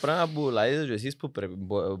τα πράγματα που λαλείς και εσείς που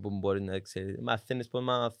μπορεί να εξελίσσεται. Μαθαίνεις πώς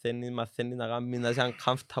μαθαίνεις να κάνεις, να είσαι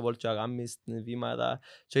uncomfortable και να κάνεις βήματα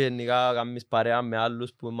και γενικά να κάνεις παρέα με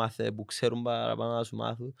άλλους που ξέρουν παραπάνω να σου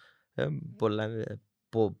μάθουν.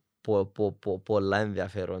 Πολλά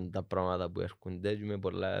ενδιαφέρον τα πράγματα που έρχονται και είμαι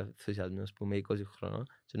πολλά ενθουσιασμένος που είμαι 20 χρονών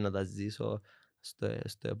και να τα ζήσω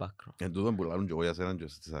στο επάκρο. Εν τούτον που λάλλουν και εγώ για σέναν και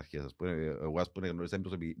στις αρχές. Εγώ ας πούμε γνώρισα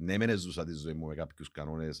προσωπική. Ναι μεν ζούσα τη ζωή μου με κάποιους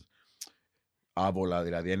κανόνες άβολα,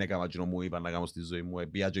 δηλαδή δεν έκανα κοινό μου είπα να κάνω στη ζωή μου,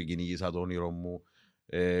 πήγα και κυνήγησα το όνειρο μου,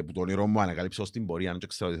 που το όνειρο μου ανακαλύψω στην πορεία, δεν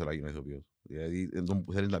ξέρω τι θέλω να γίνω ηθοποιός. Δηλαδή εν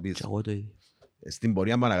που θέλεις να πεις. Στην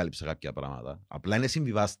πορεία μου ανακαλύψα κάποια πράγματα, απλά είναι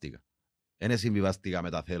συμβιβάστηκα. Είναι συμβιβάστηκα με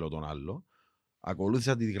τα θέλω τον άλλο.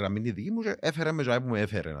 Ακολούθησα τη γραμμή τη δική μου και έφερε με ζωή που με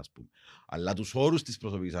έφερε, ας πούμε. Αλλά τους όρους της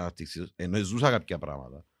προσωπικής ανάπτυξης, ενώ ζούσα κάποια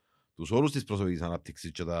πράγματα, τους όρους της προσωπικής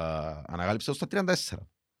ανάπτυξης και τα ανακάλυψα στα 34.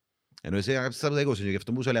 Ενώ εσύ ανακάλυψα από τα 20 και γι'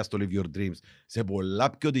 αυτό μου σου λέει στο Live Your Dreams, σε πολλά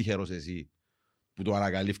πιο τυχερός εσύ που το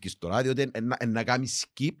ανακαλύφκεις τώρα, διότι να κάνεις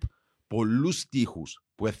skip πολλούς στίχους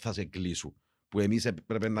που θα σε κλείσουν, που εμείς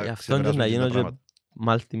πρέπει να ξεπεράσουμε τα πράγματα.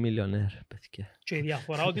 Multi-millionaire, παιδιά. Και η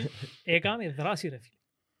διαφορά ότι έκαμε δράση ρε φίλε.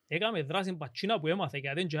 Έκαμε δράση πατσίνα που έμαθε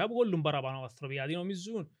και δεν και κολλούν παραπάνω άνθρωποι γιατί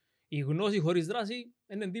νομίζουν η γνώση χωρίς δράση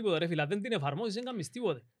είναι τίποτα ρε φίλε. Δεν την εφαρμόζεις, δεν κάνεις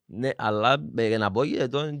τίποτε. Ναι, αλλά να πω και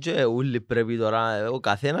τον και ούλοι πρέπει τώρα, ο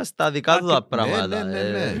καθένας τα δικά του τα πράγματα.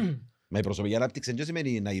 Ναι. Μα η προσωπική ανάπτυξη δεν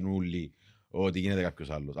σημαίνει να γίνουν ούλοι ότι γίνεται κάποιος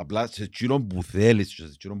άλλος. Απλά σε εκείνον που θέλεις και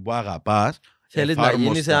σε εκείνον που αγαπάς. Θέλεις να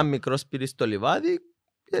γίνεις ένα μικρό σπίτι στο λιβάδι.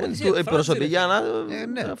 Η προσωπική ανάπτυξη.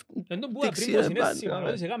 Δεν τον πούα πριν το συνέστημα,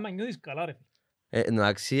 ότι σε κάμα νιώθεις καλά ρε.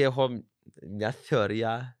 Εντάξει, έχω μια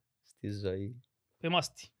θεωρία στη ζωή.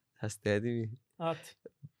 Πέμαστη. Θα είστε έτοιμοι. Άτε.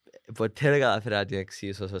 Ποτέ δεν καταφέρα να την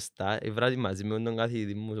εξηγήσω σωστά. Ήβρα μαζί με τον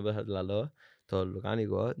καθηγητή μου, όπως θα λαλώ, το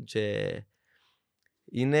λουκάνικο, και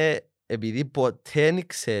είναι επειδή ποτέ δεν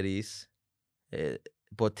ξέρεις,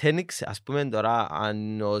 ας πούμε τώρα,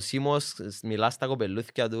 αν ο Σίμος μιλά στα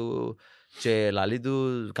κοπελούθια του και λαλεί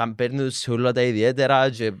του, παίρνει τους σε όλα τα ιδιαίτερα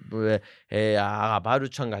και αγαπά του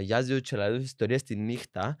και αγκαλιάζει του και λαλεί τους ιστορίες τη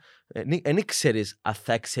νύχτα, δεν ξέρεις αν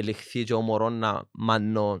θα εξελιχθεί και ο μωρόν να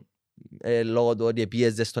μανώ λόγω του ότι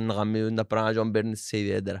πίεζες στον να γαμμίουν τα πράγματα και он παίρνεις σε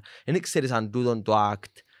ιδιαίτερα. Δεν ξέρεις αν τούτον το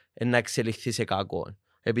act να εξελιχθεί σε κακό.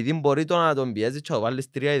 Επειδή μπορεί το να τον πιέζεις και να βάλεις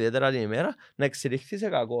 3 ιδιαίτερα την ημέρα, να εξελιχθεί σε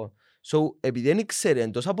κακό. So, επειδή δεν ξέρεις,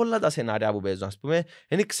 είναι τόσα πολλά τα σενάρια που παίζουν, ας πούμε,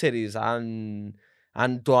 δεν ξέρεις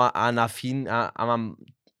αν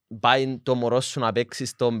πάει το μωρό σου να παίξει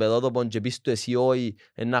στον παιδότοπο και πεις του εσύ όχι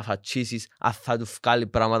να φατσίσεις, αν θα του βγάλει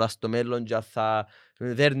πράγματα στο μέλλον και αν θα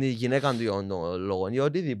δέρνει η γυναίκα του για τον λόγο ή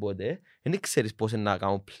οτιδήποτε, δεν ξέρεις πώς να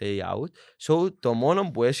κάνουν play out. So, το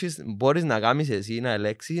μόνο που μπορείς να κάνεις εσύ να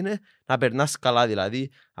ελέγξεις είναι να περνάς καλά.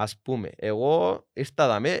 Δηλαδή, ας πούμε, εγώ ήρθα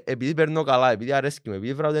δαμέ επειδή περνώ καλά, επειδή αρέσκει με,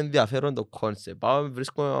 επειδή βρω το ενδιαφέρον το concept. Πάω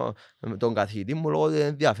βρίσκω τον καθηγητή μου λόγω του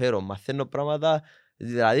ενδιαφέρον, μαθαίνω πράγματα.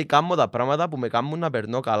 Δηλαδή κάνω τα πράγματα που με κάνουν να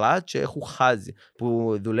περνώ καλά και έχω χάσει.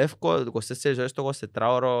 Που δουλεύω 24 ώρες το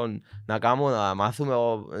 24ωρο να μάθουμε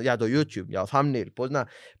για το YouTube, για το thumbnail.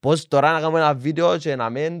 Πώς τώρα να κάνουμε ένα βίντεο και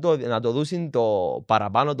να το δούσουν το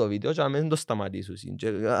παραπάνω το βίντεο και να μην το σταματήσουν. Και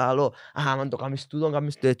άλλο, αν το κάνεις τούτο,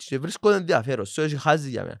 κάνεις το έτσι. Και βρίσκω το ενδιαφέρον, σου έχει χάσει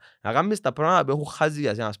για μένα. Να κάνεις τα πράγματα που έχω χάσει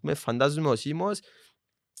για σένα. Ας πούμε, φαντάζομαι ο Σίμος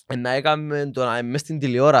να έκαμε το να είμαι στην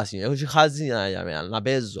τηλεόραση, έχει χάσει για μένα, να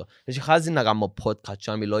παίζω, έχει χάσει να κάνω podcast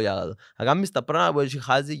και να μιλώ για το. Να κάνεις τα πράγματα που έχει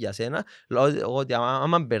χάσει για σένα, ότι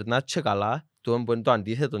άμα περνάς και καλά, που είναι το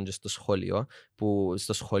αντίθετο και στο σχολείο, που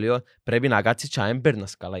στο σχολείο πρέπει να κάτσεις και να μην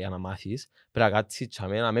περνάς καλά για να μάθεις, πρέπει να κάτσεις και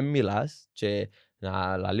να μην μιλάς και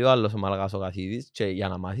να λαλεί ο άλλος ο μαλακάς ο καθηγητής και για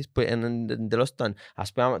να μάθεις, που είναι εντελώς το.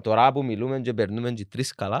 Ας πούμε, τώρα που μιλούμε και περνούμε και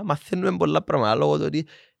τρεις καλά, μαθαίνουμε πολλά πράγματα λόγω του ότι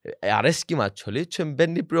αρέσκει ματσολί και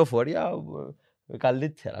μπαίνει πληροφορία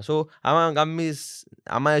καλύτερα. So,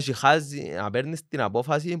 άμα έχει χάζει, να παίρνεις την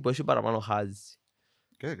απόφαση που έχει παραπάνω χάζει.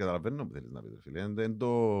 Καταλαβαίνω που θέλεις να πεις, φίλε. Είναι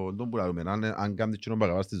το που λαλούμε. Αν κάνεις εκείνο που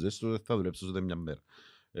αγαπάς στη ζωή σου, θα δουλέψεις ούτε μια μέρα.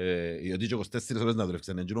 Γιατί και 24 ώρες να δουλεύεις,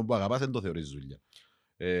 εκείνο που αγαπάς δεν το θεωρείς δουλειά.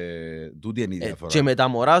 Τούτη είναι η διαφορά. Και με τα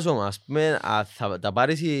μωρά σου, ας πούμε, θα τα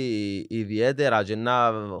πάρεις ιδιαίτερα και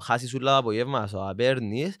να χάσεις όλα τα απογεύματα, να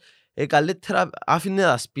παίρνεις, καλύτερα άφηνε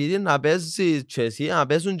τα σπίτι να παίζεις και εσύ, να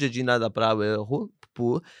παίζουν και εκείνα τα πράγματα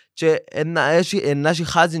που και να έχει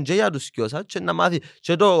χάσει και για τους σκιώσα και να μάθει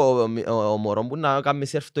και το μωρό που να κάνει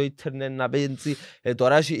σερφ το ίντερνετ, να παίζει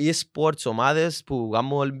τώρα έχει e-sports ομάδες που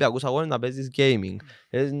κάνουν Ολυμπιακούς αγώνες να παίζεις gaming.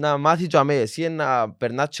 Να μάθει και αμέ, εσύ να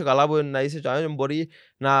περνάς και καλά που να είσαι και αμέ, μπορεί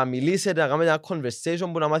να μιλήσει, να κάνει ένα conversation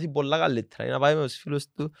που να μάθει πολλά καλύτερα ή να πάει με τους φίλους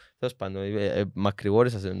του. Τέλος πάντων,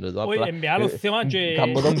 μακρηγόρησα σε το απλά. Όχι, με άλλο θέμα και...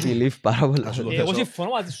 Κάνω τον belief πάρα πολλά. Εγώ συμφωνώ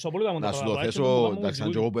μαζί σου απολύτως με τα να σου το πράγματα. θέσω, εντάξει,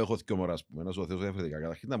 αν και εγώ που έχω δύο μωρά, να σου το θέσω διαφορετικά.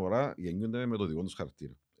 Καταρχήν τα μωρά γεννιούνται με το δικό τους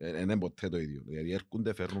χαρακτήρα. Είναι ποτέ το ίδιο. Δηλαδή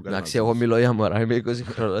έρχονται, φέρνουν κάτι. Εντάξει, εγώ μιλώ για μωρά, είμαι 20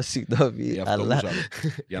 χρόνων, συγγνώμη, αλλά...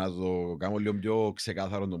 Για να το κάνω λίγο πιο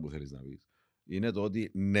ξεκάθαρο το που θέλεις να πεις. Είναι το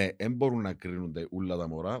ότι ναι, δεν μπορούν να κρίνονται όλα τα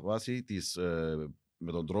μωρά βάσει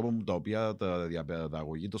με τον τρόπο με τα οποία τα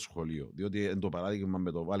διαπαιδαγωγεί το σχολείο. Διότι εν το παράδειγμα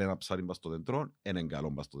με το βάλει ένα ψάρι μπας στο δέντρο, είναι καλό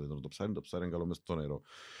μπας στο δέντρο. Το ψάρι είναι καλό μες στο νερό.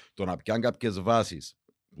 Το να πιάνουν κάποιες βάσεις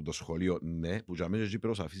που το σχολείο, ναι, που για μέσα εκεί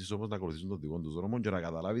πρέπει να αφήσεις όμως να ακολουθήσουν τον δικό τους δρόμο και να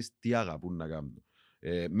καταλάβεις τι αγαπούν να κάνουν.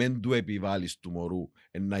 Μεν του επιβάλλεις του μωρού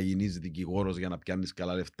να γίνεις δικηγόρος για να πιάνεις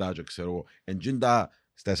καλά λεφτά και ξέρω εγώ.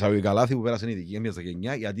 Στα εισαγωγικά λάθη που πέρασαν η δική μας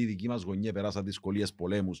γενιά, γιατί η δική μας γωνιά περάσαν δυσκολίες,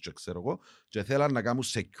 πολέμους και ξέρω εγώ, και θέλαν να κάνουν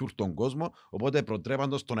secure τον κόσμο, οπότε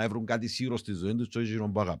προτρέπαντος το να βρουν κάτι σίγουρο στη ζωή τους και όχι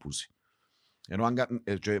να που αγαπούσει.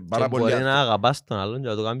 Και μπορεί να αγαπάς τον άλλον και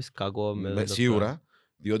να το κάνεις κακό. Σίγουρα,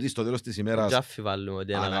 διότι στο τέλος της ημέρας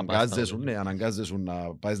αναγκάζεσαι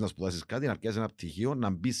να πάεις να σπουδάσεις κάτι, να πιάσεις ένα πτυχίο, να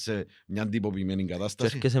μπεις σε μια τυποποιημένη κατάσταση.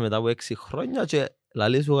 Και έρχεσαι μετά από 6 χρόνια και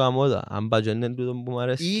λαλείς σου γαμώτα, αν πάει και είναι τούτο που μου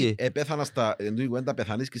αρέσει. Ή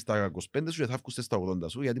πεθανείς και στα 25 σου και θα βγουν στα 80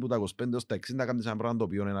 σου, γιατί που τα 25 ως τα 60 κάνεις ένα πράγμα το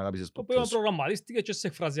οποίο είναι αγάπησες το οποίο προγραμματίστηκε και σε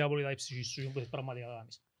εκφράζει απόλυτα η ψυχή σου που θες πραγματικά να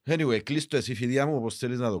κάνεις. Anyway, κλείς το εσύ φιδιά μου όπως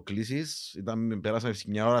θέλεις να το κλείσεις. Περάσαμε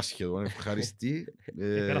μια ώρα σχεδόν, ευχαριστή.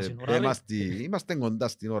 Είμαστε κοντά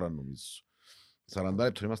στην ώρα νομίζω. 40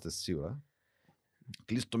 λεπτό είμαστε σίγουρα.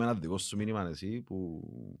 Κλείς το με ένα δικό σου μήνυμα εσύ που...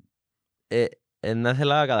 Να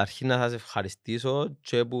ήθελα καταρχήν να σας ευχαριστήσω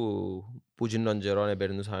και που τον καιρό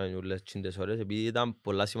περνούσαμε όλες τις ώρες, επειδή ήταν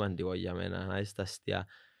πολλά σημαντικό για μένα να είστε αστεία.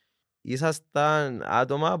 Ήσασταν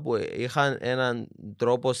άτομα που είχαν έναν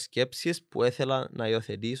τρόπο σκέψης που ήθελα να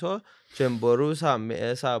υιοθετήσω και μπορούσα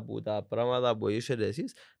μέσα από τα πράγματα που είσατε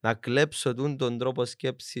εσείς να κλέψω τον τρόπο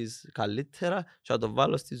σκέψης καλύτερα και να το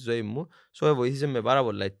βάλω στη ζωή μου. So βοήθησε με πάρα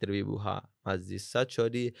πολλά interview που είχα μαζί σας και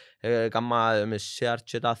ότι έκανα με share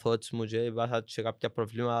και τα thoughts μου και βάζα και κάποια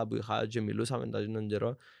προβλήματα που είχα και μιλούσαμε τον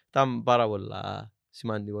καιρό. Ήταν πάρα πολλά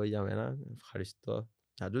σημαντικό για μένα. Ευχαριστώ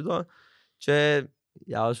για τούτο. Και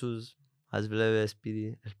για όσους μας βλέπετε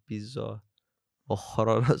σπίτι, ελπίζω ο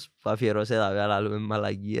χρόνος που αφιερώσετε να βγάλουμε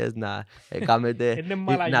μαλακίες να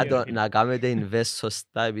κάνετε invest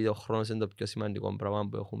σωστά, επειδή ο χρόνος είναι το πιο σημαντικό πράγμα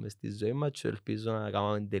που έχουμε στη ζωή μας και ελπίζω να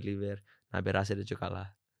κάνουμε deliver, να περάσετε και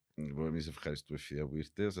καλά. Εμείς ευχαριστούμε φίλια που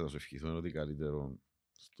ήρθες, να σου ευχηθούμε ότι καλύτερο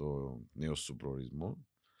στο νέο σου προορισμό,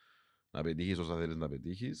 να πετύχεις όσα θέλεις να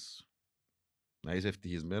πετύχεις Να είσαι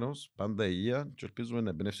ευτυχισμένος, πάντα υγεία και ελπίζουμε να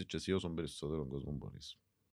εμπνεύσεις και εσύ όσον περισσότερο κόσμο μπορείς.